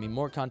of giving me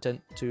more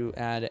content to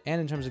add, and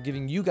in terms of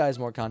giving you guys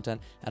more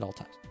content at all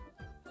times.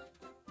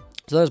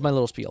 So there's my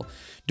little spiel.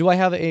 Do I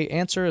have an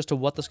answer as to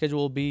what the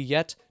schedule will be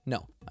yet?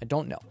 No, I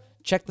don't know.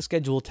 Check the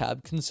schedule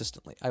tab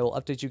consistently. I will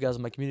update you guys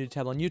on my community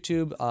tab on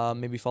YouTube.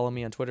 Maybe follow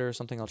me on Twitter or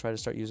something. I'll try to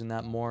start using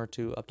that more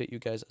to update you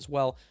guys as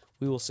well.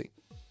 We will see.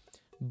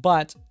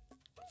 But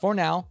for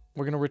now,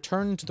 we're going to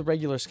return to the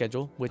regular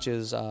schedule, which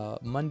is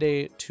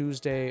Monday,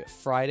 Tuesday,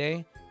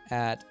 Friday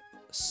at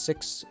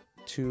 6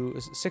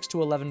 to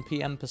 11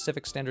 p.m.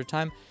 Pacific Standard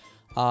Time,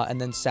 and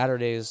then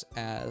Saturdays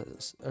let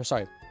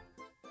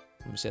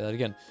me say that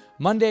again.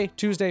 Monday,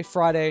 Tuesday,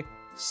 Friday,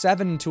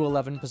 7 to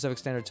 11 Pacific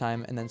Standard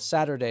Time, and then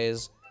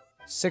Saturdays,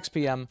 6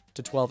 p.m.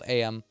 to 12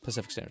 a.m.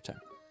 Pacific Standard Time.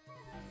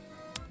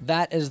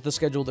 That is the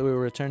schedule that we will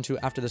return to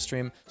after the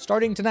stream,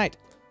 starting tonight.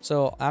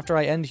 So after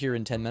I end here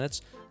in 10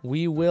 minutes,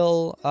 we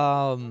will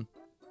have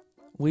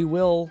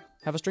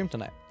a stream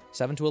tonight,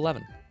 7 to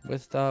 11,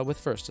 with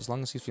First, as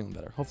long as he's feeling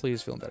better. Hopefully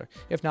he's feeling better.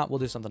 If not, we'll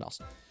do something else.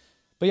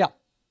 But yeah,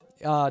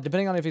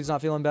 depending on if he's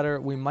not feeling better,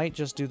 we might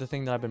just do the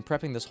thing that I've been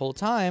prepping this whole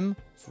time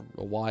for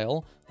a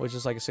while, which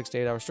is like a 6 to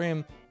 8 hour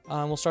stream.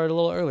 We'll start a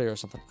little earlier or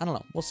something. I don't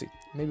know. We'll see.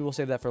 Maybe we'll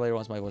save that for later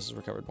once my voice is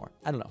recovered more.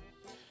 I don't know.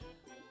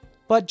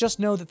 But just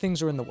know that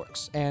things are in the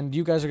works, and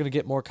you guys are going to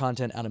get more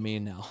content out of me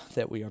now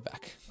that we are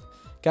back.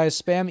 Guys,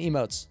 spam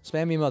emotes.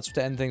 Spam emotes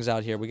to end things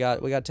out here. We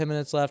got 10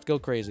 minutes left. Go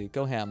crazy.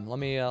 Go ham. Let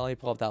me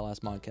pull up that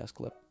last modcast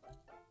clip.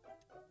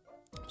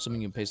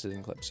 Assuming you pasted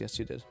in clips. Yes,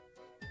 you did.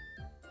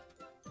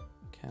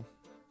 Okay.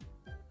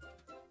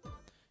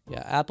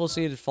 Yeah,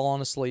 Appleseed had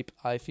fallen asleep.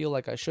 I feel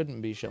like I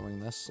shouldn't be showing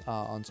this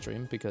on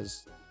stream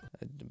because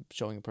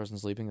showing a person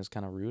sleeping is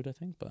kind of rude, I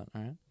think, but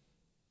alright.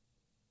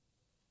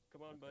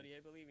 Come on, buddy.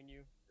 I believe in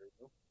you.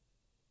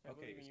 I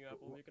believe in you,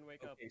 Apple. You can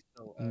wake up.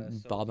 So,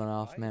 bobbing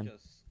off, I man.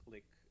 Just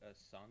click a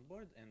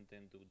soundboard and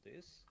then do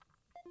this.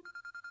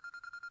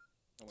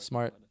 Oh my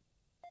Smart. God.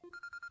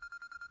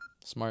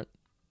 Smart.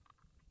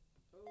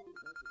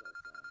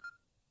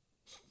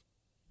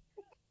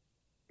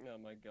 Oh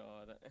my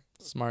God.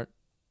 Smart.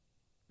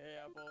 Hey,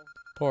 Apple.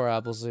 Poor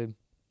Appleseed.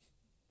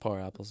 Poor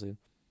Appleseed.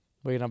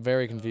 Wait, I'm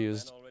very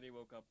confused. Van already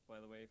woke up, by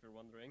the way, if you're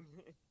wondering.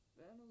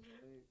 Vano's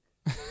awake.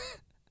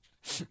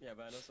 Yeah,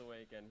 Vano's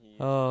awake and he.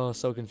 Oh,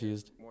 so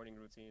confused. Morning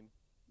routine.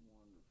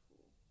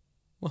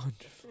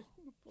 Wonderful.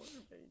 Poor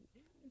baby.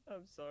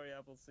 I'm sorry,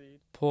 Appleseed.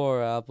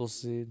 Poor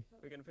Appleseed.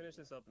 We can finish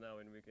this up now,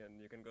 and you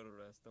can go to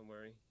rest. Don't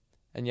worry.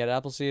 And yet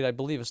Appleseed, I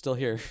believe, is still In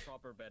here. your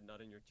proper bed,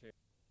 not in your chair.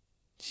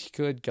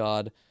 Good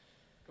God.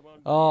 Come on.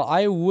 Oh,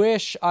 buddy. I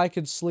wish I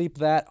could sleep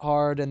that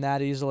hard and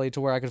that easily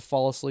to where I could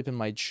fall asleep in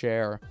my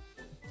chair.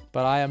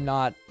 But I am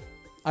not.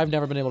 I've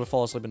never been able to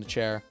fall asleep in a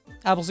chair.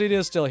 Appleseed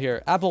is still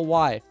here. Apple,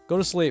 why? Go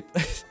to sleep.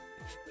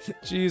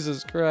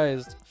 Jesus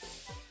Christ.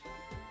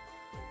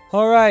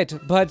 Alright,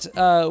 but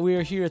we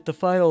are here at the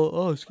final.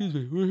 Oh, excuse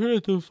me. We're here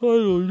at the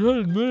final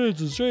 10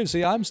 minutes of stream.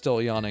 See, I'm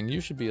still yawning. You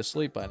should be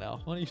asleep by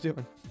now. What are you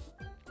doing?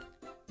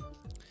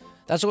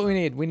 That's what we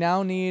need. We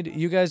now need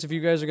you guys. If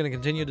you guys are going to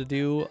continue to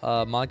do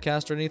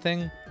modcast or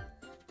anything,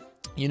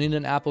 you need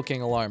an Apple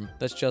King alarm.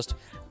 That's just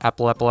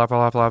Apple, Apple,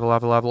 Apple, Apple, Apple,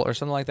 Apple, Apple, or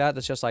something like that.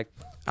 That's just like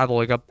Apple,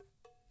 wake up,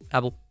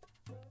 Apple,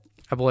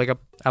 Apple, wake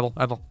up, Apple,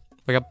 Apple,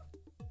 wake up,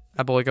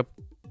 Apple, wake up,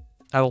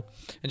 Apple,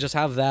 and just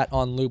have that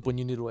on loop when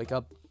you need to wake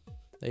up.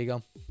 There you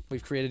go.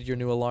 We've created your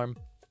new alarm,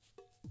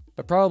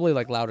 but probably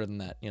like louder than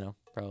that. You know,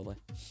 probably.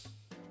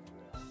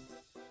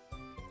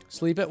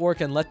 Sleep at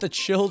work and let the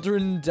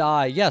children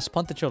die. Yes,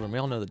 punt the children. We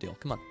all know the deal.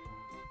 Come on.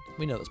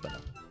 We know this by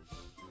now.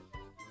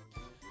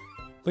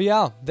 But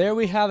yeah, there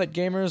we have it,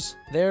 gamers.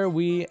 There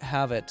we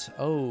have it.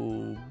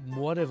 Oh,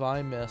 what have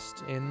I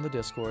missed in the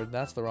Discord?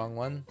 That's the wrong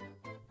one.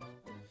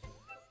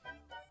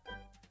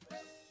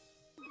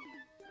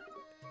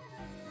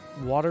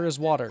 Water is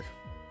water.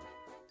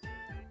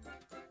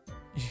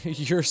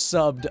 You're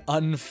subbed.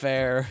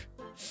 Unfair.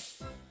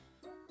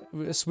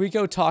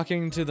 Suiko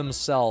talking to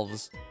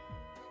themselves.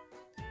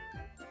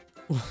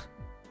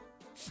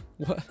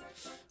 What?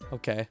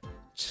 Okay.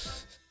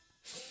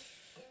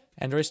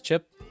 Android's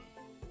chip.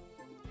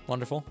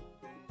 Wonderful.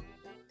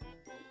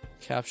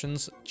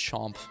 Captions.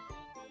 Chomp.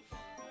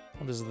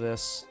 What is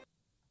this?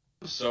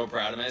 I'm so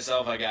proud of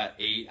myself. I got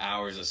 8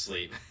 hours of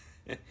sleep.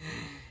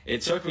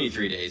 It took me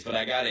 3 days, but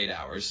I got 8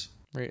 hours.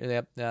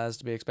 Yep, that's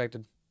to be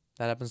expected.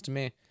 That happens to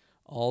me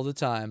all the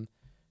time.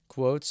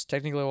 Quotes.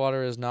 Technically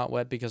water is not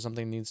wet because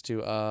something needs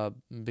to,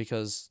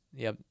 because,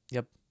 yep,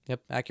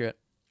 accurate.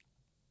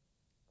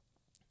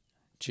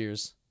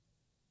 Cheers.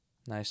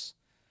 Nice.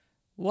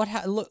 Look,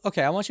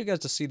 okay, I want you guys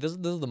to see, this is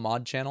the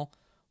mod channel.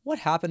 What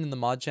happened in the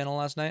mod channel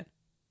last night?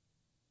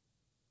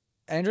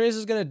 Andres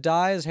is gonna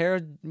dye his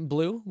hair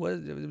blue? What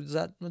is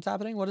that? What's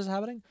happening? What is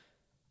happening?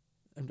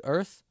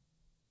 Earth?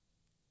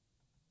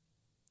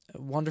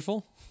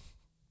 Wonderful.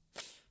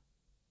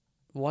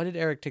 Why did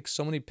Eric take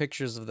so many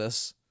pictures of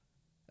this?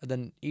 And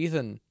then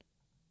Ethan,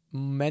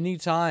 many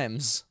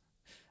times.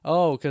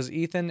 Oh, because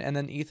Ethan and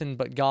then Ethan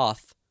but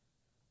goth.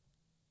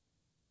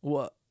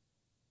 What?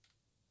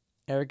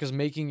 Eric is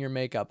making your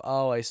makeup.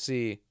 Oh, I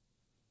see.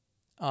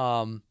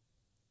 The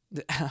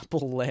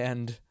Apple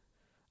Land.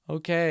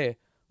 Okay.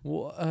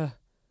 What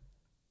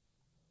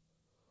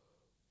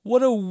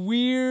a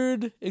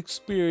weird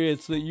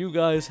experience that you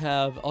guys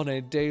have on a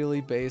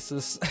daily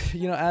basis.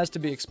 You know, as to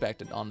be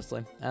expected,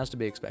 honestly. As to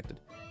be expected.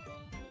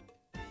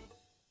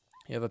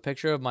 You have a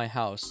picture of my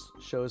house.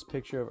 Shows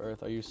picture of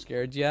Earth. Are you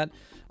scared yet?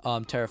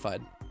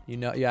 Terrified.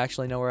 You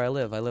actually know where I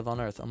live. I live on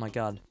Earth. Oh my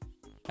god.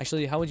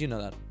 Actually, how would you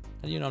know that?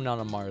 How do you know I'm not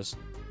on Mars?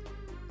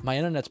 My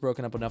internet's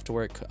broken up enough to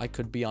where I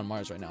could be on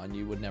Mars right now, and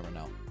you would never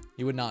know.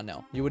 You would not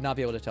know. You would not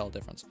be able to tell the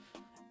difference.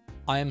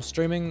 I am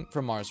streaming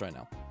from Mars right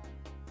now.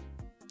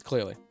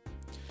 Clearly.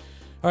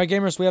 Alright,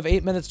 gamers, we have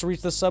 8 minutes to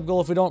reach this sub goal.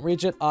 If we don't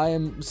reach it, I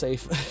am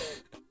safe.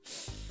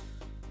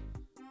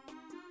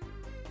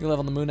 You live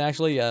on the moon,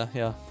 actually?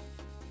 Yeah.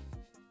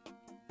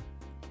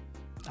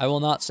 I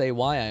will not say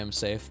why I am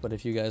safe, but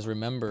if you guys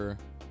remember,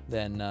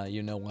 then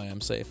you know why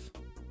I'm safe.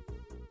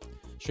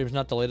 Stream's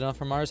not delayed enough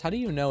for Mars? How do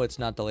you know it's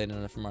not delayed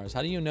enough for Mars?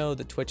 How do you know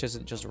that Twitch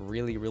isn't just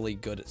really, really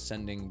good at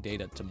sending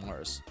data to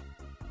Mars?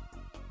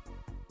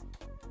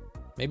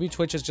 Maybe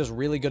Twitch is just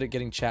really good at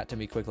getting chat to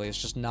me quickly.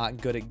 It's just not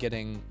good at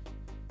getting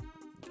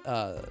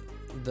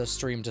the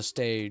stream to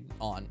stay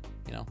on,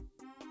 you know?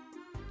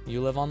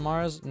 You live on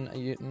Mars?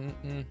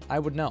 I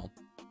would know.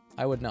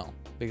 I would know,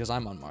 because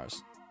I'm on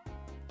Mars.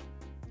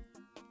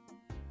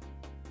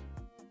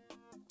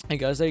 Hey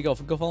guys, there you go.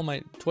 Go follow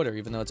my Twitter,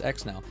 even though it's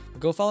X now.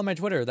 Go follow my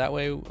Twitter. That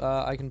way,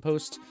 I can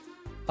post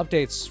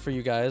updates for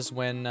you guys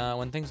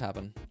when things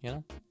happen. You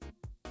know,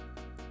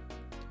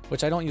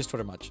 which I don't use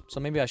Twitter much,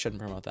 so maybe I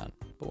shouldn't promote that.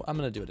 But I'm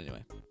gonna do it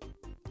anyway.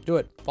 Do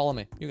it. Follow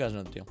me. You guys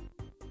know the deal.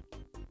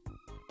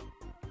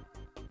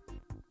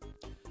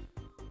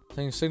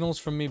 Saying signals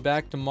from me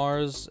back to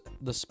Mars.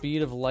 The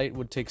speed of light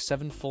would take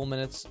 7 full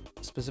minutes.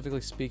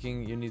 Specifically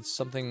speaking, you need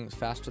something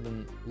faster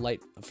than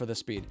light for the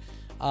speed.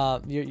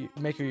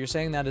 Maker, you're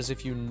saying that as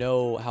if you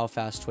know how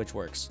fast Twitch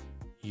works.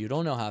 You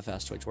don't know how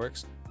fast Twitch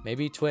works.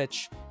 Maybe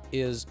Twitch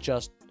is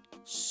just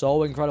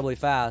so incredibly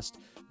fast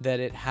that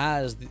it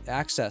has the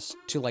access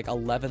to like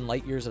 11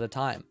 light years at a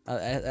time,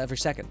 every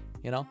second,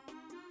 you know?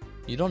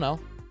 You don't know.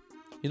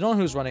 You don't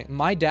know who's running.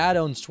 My dad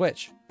owns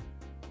Twitch.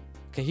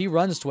 Okay, he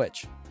runs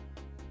Twitch.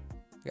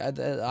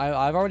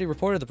 I've already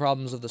reported the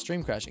problems of the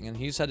stream crashing, and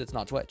he said it's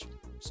not Twitch.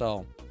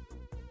 So...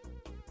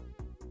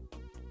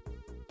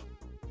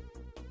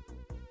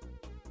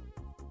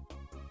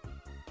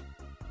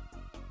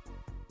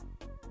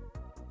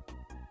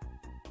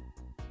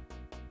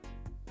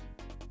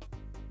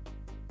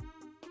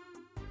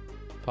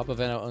 Papa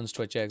Vano owns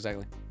Twitch. Yeah,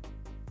 exactly.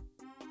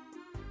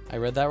 I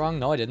read that wrong?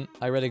 No, I didn't.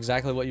 I read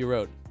exactly what you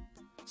wrote.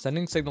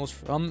 Sending signals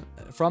from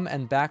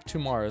and back to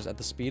Mars at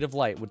the speed of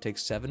light would take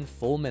 7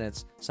 full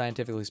minutes,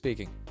 scientifically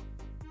speaking.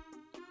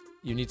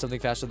 You need something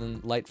faster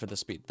than light for the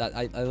speed. That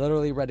I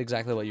literally read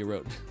exactly what you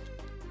wrote.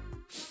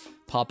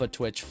 Papa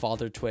Twitch,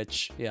 Father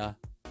Twitch. Yeah,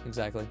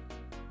 exactly.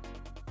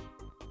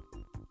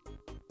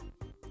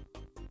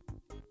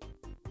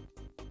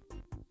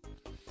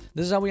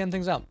 This is how we end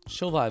things out.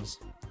 Chill vibes.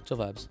 Chill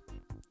vibes.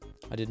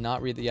 I did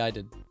not read the... Yeah, I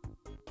did.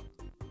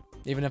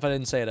 Even if I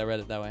didn't say it, I read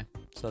it that way.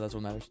 So that's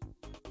what matters.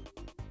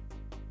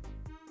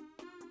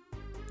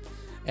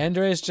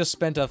 Andres just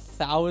spent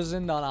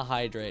 1,000 on a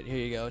hydrate. Here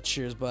you go.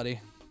 Cheers,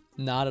 buddy.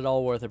 Not at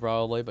all worth it,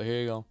 probably, but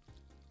here you go.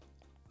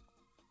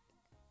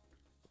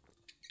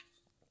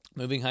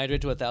 Moving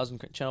hydrate to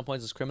 1,000 channel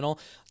points is criminal.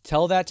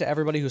 Tell that to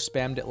everybody who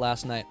spammed it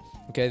last night.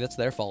 Okay, that's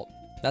their fault.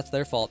 That's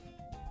their fault.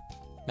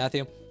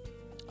 Matthew,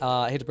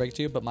 I hate to break it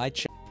to you, but my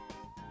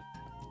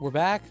we're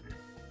back.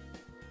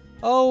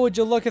 Oh, would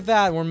you look at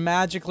that? We're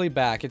magically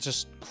back. It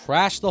just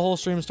crashed the whole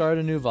stream, started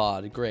a new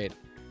VOD. Great.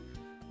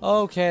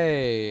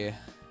 Okay.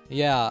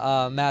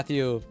 Yeah,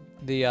 Matthew,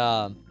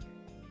 the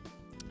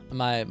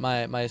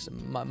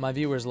my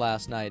viewers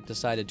last night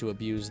decided to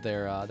abuse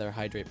their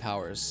hydrate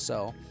powers.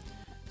 So,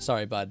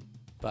 sorry, bud,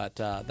 but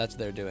that's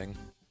their doing.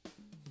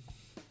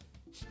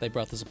 They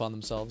brought this upon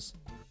themselves.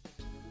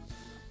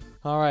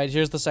 All right,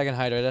 here's the second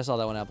hydrate. I saw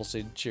that one,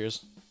 Appleseed.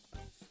 Cheers.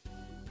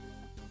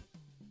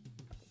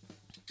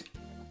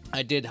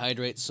 I did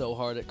hydrate so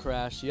hard it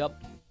crashed.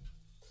 Yup.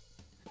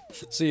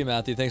 See you,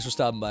 Matthew. Thanks for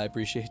stopping by. I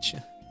appreciate you.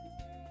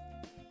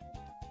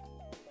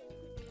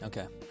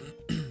 Okay.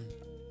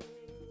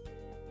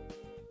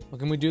 What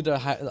can we do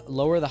to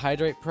lower the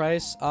hydrate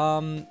price?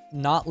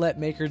 Not let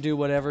Maker do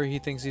whatever he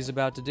thinks he's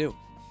about to do.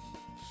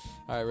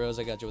 All right, Rose,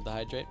 I got you with the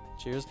hydrate.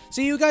 Cheers.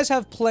 See, you guys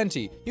have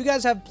plenty. You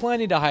guys have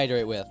plenty to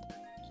hydrate with.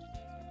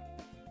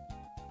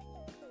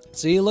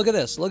 See, look at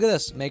this. Look at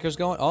this. Maker's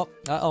going. Oh,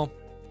 uh-oh.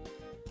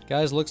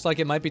 Guys, looks like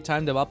it might be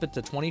time to up it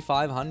to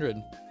 2,500.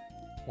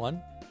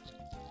 1,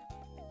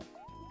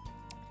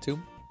 2,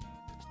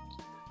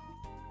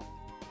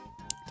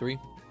 3,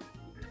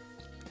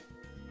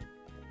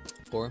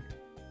 4,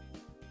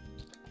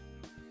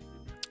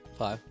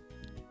 5,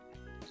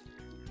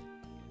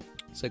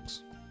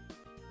 6,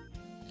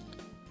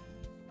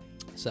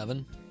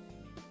 7.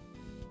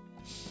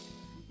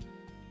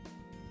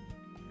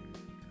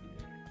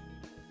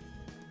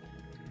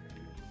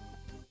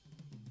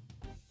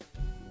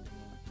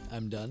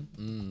 I'm done.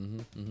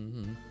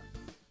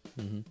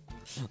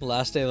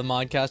 Last day of the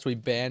modcast, we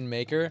banned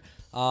Maker.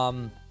 I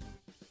don't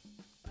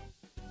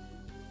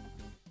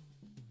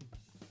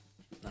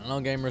know,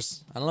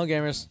 gamers. I don't know,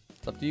 gamers.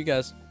 It's up to you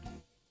guys.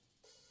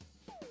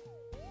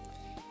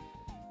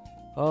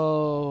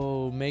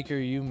 Oh, Maker,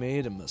 you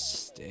made a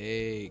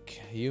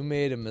mistake. You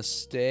made a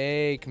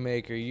mistake,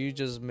 Maker. You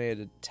just made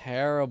a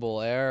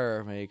terrible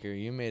error, Maker.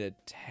 You made a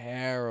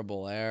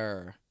terrible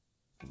error.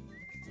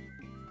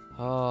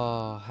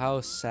 Oh,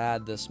 how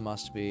sad this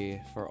must be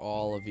for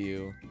all of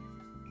you.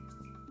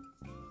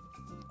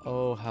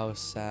 Oh, how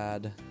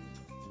sad.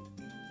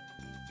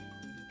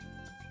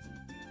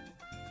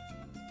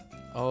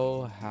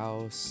 Oh,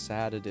 how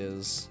sad it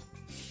is.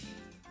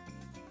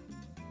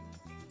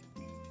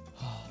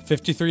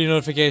 53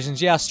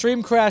 notifications. Yeah,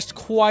 stream crashed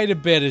quite a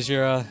bit,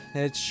 Azura.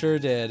 It sure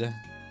did.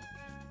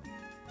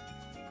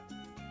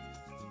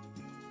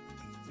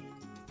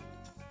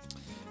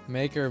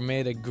 Maker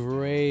made a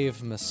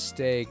grave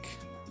mistake.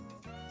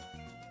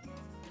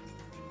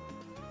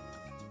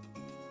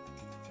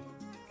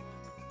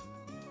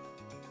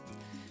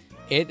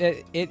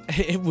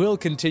 It will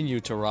continue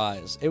to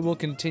rise. It will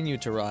continue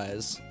to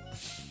rise.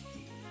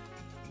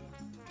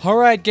 All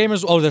right,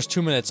 gamers. Oh, there's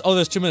 2 minutes. Oh,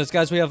 there's 2 minutes,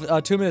 guys. We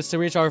have 2 minutes to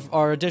reach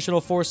our additional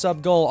 4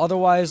 sub goal.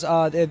 Otherwise,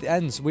 it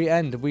ends. We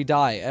end. We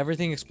die.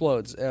 Everything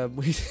explodes.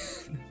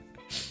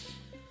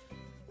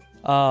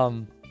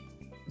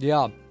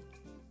 Yeah.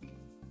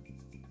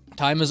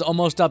 Time is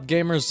almost up,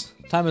 gamers.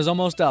 Time is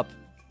almost up.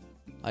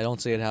 I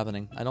don't see it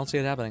happening. I don't see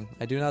it happening.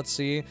 I do not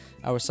see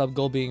our sub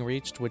goal being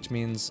reached, which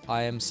means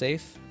I am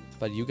safe,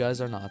 but you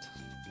guys are not.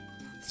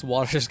 This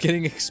water is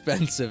getting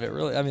expensive. It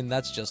really, I mean,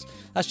 that's just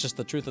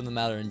the truth of the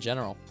matter in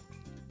general.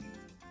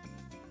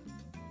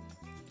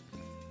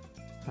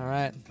 All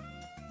right,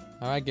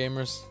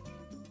 gamers.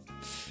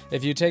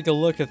 If you take a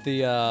look at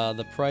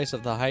the price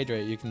of the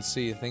hydrate, you can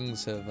see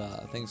things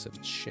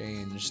have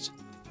changed.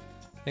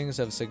 Things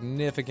have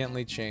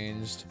significantly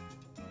changed.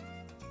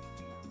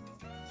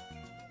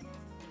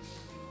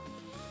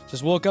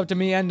 Just woke up to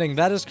me ending.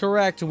 That is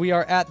correct. We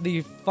are at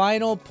the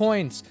final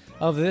point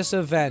of this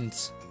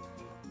event.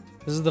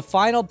 This is the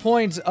final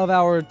point of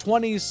our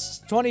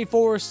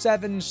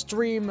 24/7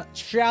 stream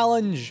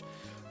challenge.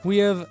 We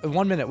have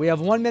 1 minute. We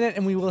have 1 minute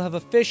and we will have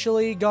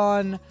officially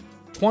gone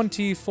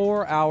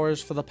 24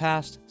 hours for the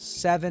past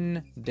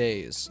 7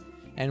 days.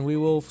 And we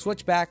will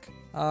switch back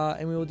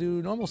and we will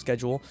do normal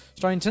schedule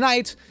starting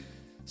tonight,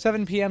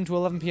 7 p.m. to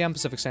 11 p.m.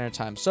 Pacific Standard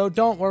Time. So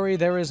don't worry,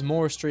 there is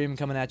more stream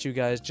coming at you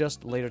guys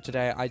just later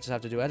today. I just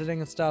have to do editing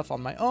and stuff on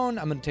my own.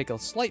 I'm going to take a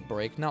slight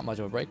break. Not much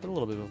of a break, but a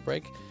little bit of a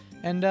break.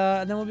 And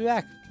then we'll be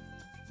back.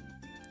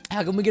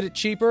 How can we get it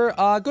cheaper?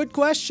 Good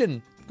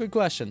question. Good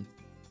question.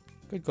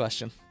 Good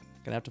question.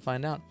 Gonna have to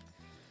find out.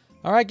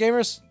 Alright,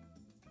 gamers.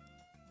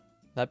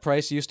 That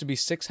price used to be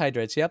 6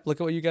 hydrates. Yep,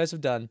 look at what you guys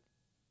have done.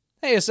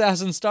 Hey,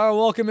 Assassin Star,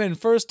 welcome in.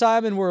 First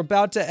time and we're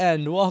about to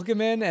end.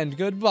 Welcome in and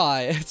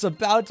goodbye. It's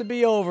about to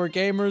be over,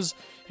 gamers.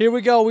 Here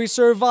we go. We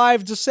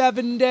survived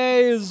 7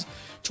 days.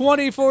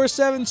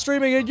 24/7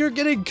 streaming and you're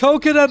getting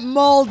coconut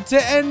mauled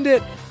to end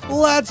it.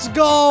 Let's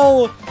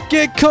go.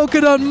 Get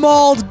coconut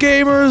mauled,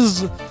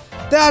 gamers.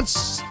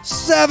 That's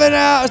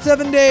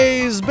 7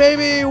 days,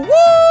 baby. Woo!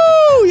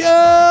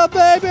 Yeah,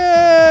 baby.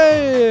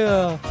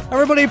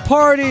 Everybody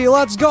party.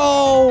 Let's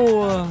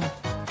go.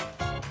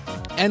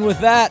 And with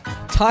that,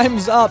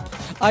 time's up.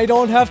 I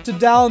don't have to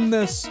down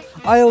this.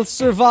 I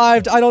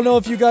survived. I don't know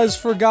if you guys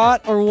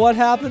forgot or what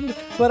happened,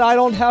 but I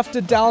don't have to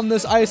down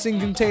this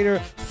icing container.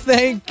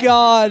 Thank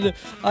God.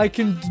 I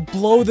can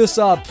blow this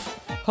up.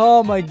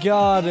 Oh my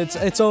God,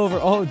 it's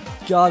over. Oh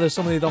God, there's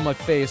somebody on my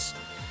face.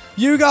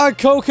 You got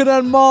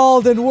coconut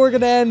mauled, and we're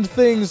gonna end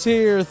things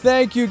here.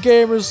 Thank you,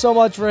 gamers, so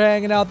much for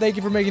hanging out. Thank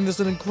you for making this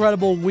an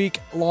incredible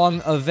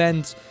week-long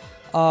event.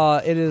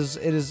 It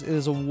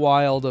is a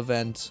wild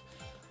event.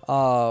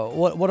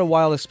 What a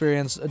wild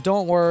experience.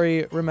 Don't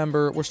worry.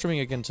 Remember, we're streaming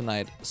again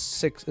tonight.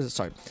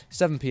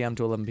 7 p.m.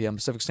 to 11 p.m.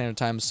 Pacific Standard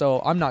Time.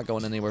 So I'm not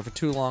going anywhere for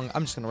too long.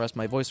 I'm just gonna rest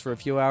my voice for a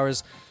few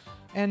hours.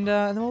 And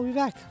then we'll be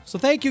back. So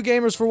thank you,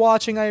 gamers, for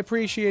watching. I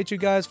appreciate you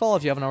guys. Follow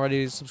if you haven't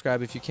already.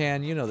 Subscribe if you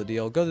can. You know the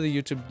deal. Go to the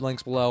YouTube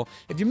links below.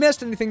 If you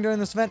missed anything during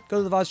this event, go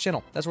to the VODS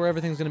channel. That's where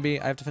everything's going to be.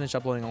 I have to finish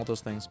uploading all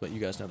those things, but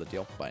you guys know the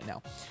deal by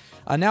now.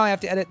 Now I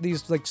have to edit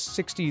these, like,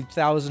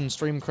 60,000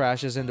 stream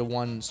crashes into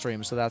one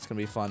stream, so that's going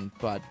to be fun.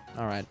 But,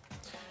 alright.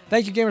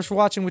 Thank you, gamers, for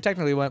watching. We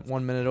technically went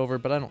 1 minute over,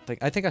 but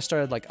I think I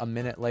started, like, a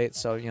minute late,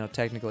 so, you know,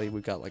 technically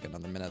we've got, like,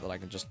 another minute that I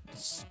can just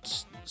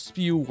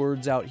spew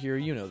words out here.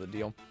 You know the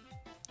deal.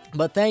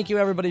 But thank you,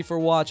 everybody, for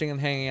watching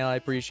and hanging out. I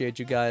appreciate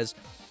you guys.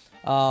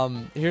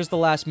 Here's the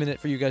last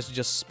minute for you guys to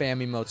just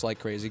spam emotes like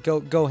crazy.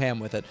 Go ham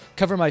with it.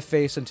 Cover my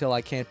face until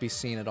I can't be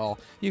seen at all.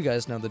 You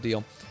guys know the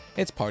deal.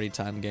 It's party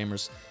time,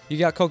 gamers. You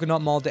got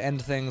coconut mauled to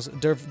end things,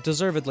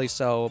 deservedly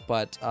so,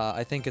 but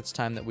I think it's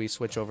time that we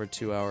switch over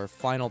to our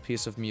final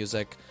piece of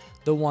music,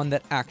 the one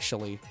that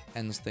actually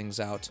ends things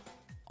out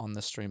on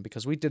the stream,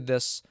 because we did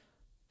this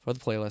for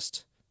the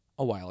playlist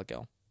a while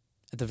ago,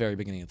 at the very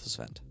beginning of this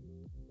event.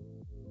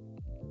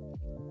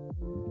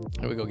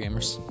 Here we go,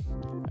 gamers.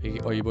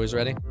 Are you boys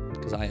ready?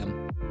 Because I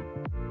am.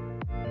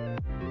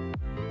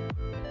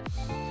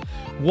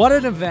 What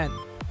an event.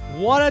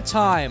 What a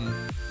time.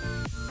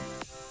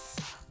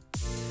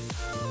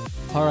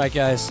 Alright,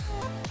 guys.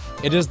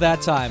 It is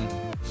that time.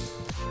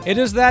 It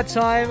is that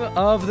time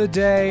of the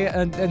day,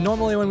 and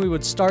normally when we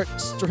would start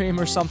stream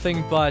or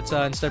something, but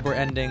instead we're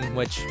ending,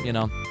 which, you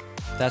know,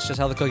 that's just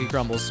how the cookie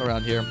crumbles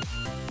around here.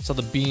 So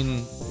the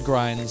bean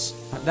grinds.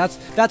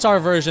 That's our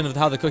version of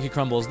how the cookie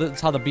crumbles. That's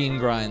how the bean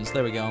grinds.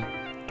 There we go.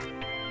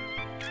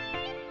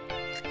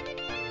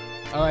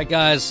 Alright,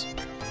 guys.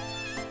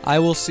 I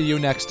will see you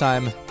next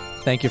time.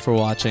 Thank you for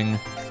watching.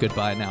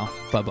 Goodbye now.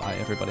 Bye-bye,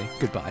 everybody.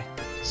 Goodbye.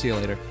 See you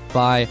later.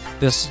 Bye.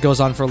 This goes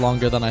on for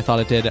longer than I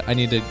thought it did. I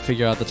need to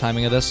figure out the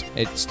timing of this.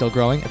 It's still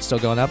growing. It's still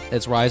going up.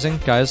 It's rising.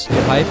 Guys,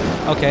 hype.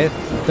 Okay.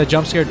 The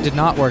jump scare did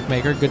not work,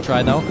 Maker. Good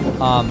try, though.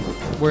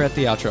 We're at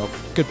the outro.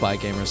 Goodbye,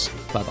 gamers.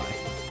 Bye-bye.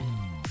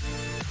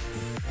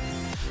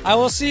 I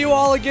will see you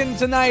all again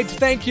tonight.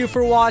 Thank you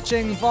for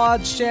watching.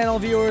 VODS channel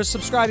viewers,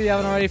 subscribe if you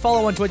haven't already.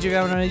 Follow on Twitch if you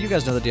haven't already. You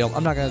guys know the deal.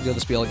 I'm not going to do the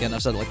spiel again.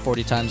 I've said it like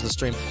 40 times this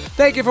stream.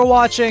 Thank you for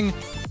watching.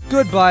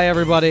 Goodbye,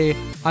 everybody.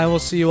 I will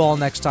see you all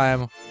next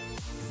time.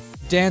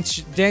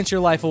 Dance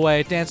your life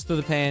away. Dance through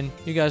the pain.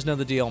 You guys know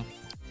the deal.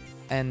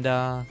 And,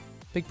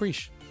 big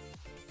preach.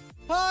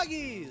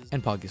 Poggies!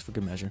 And Poggies for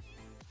good measure.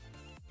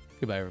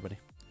 Goodbye, everybody.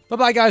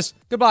 Bye-bye, guys.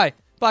 Goodbye.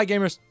 Bye,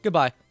 gamers.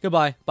 Goodbye.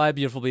 Goodbye. Bye,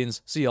 beautiful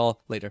beans. See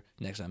y'all later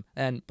next time.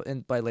 And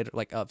by later,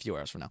 like a few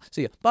hours from now.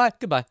 See ya. Bye.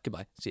 Goodbye.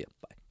 Goodbye. See ya.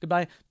 Bye.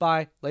 Goodbye.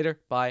 Bye. Later.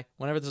 Bye.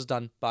 Whenever this is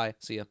done. Bye.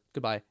 See ya.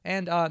 Goodbye.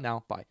 And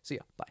now. Bye. See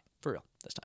ya. Bye.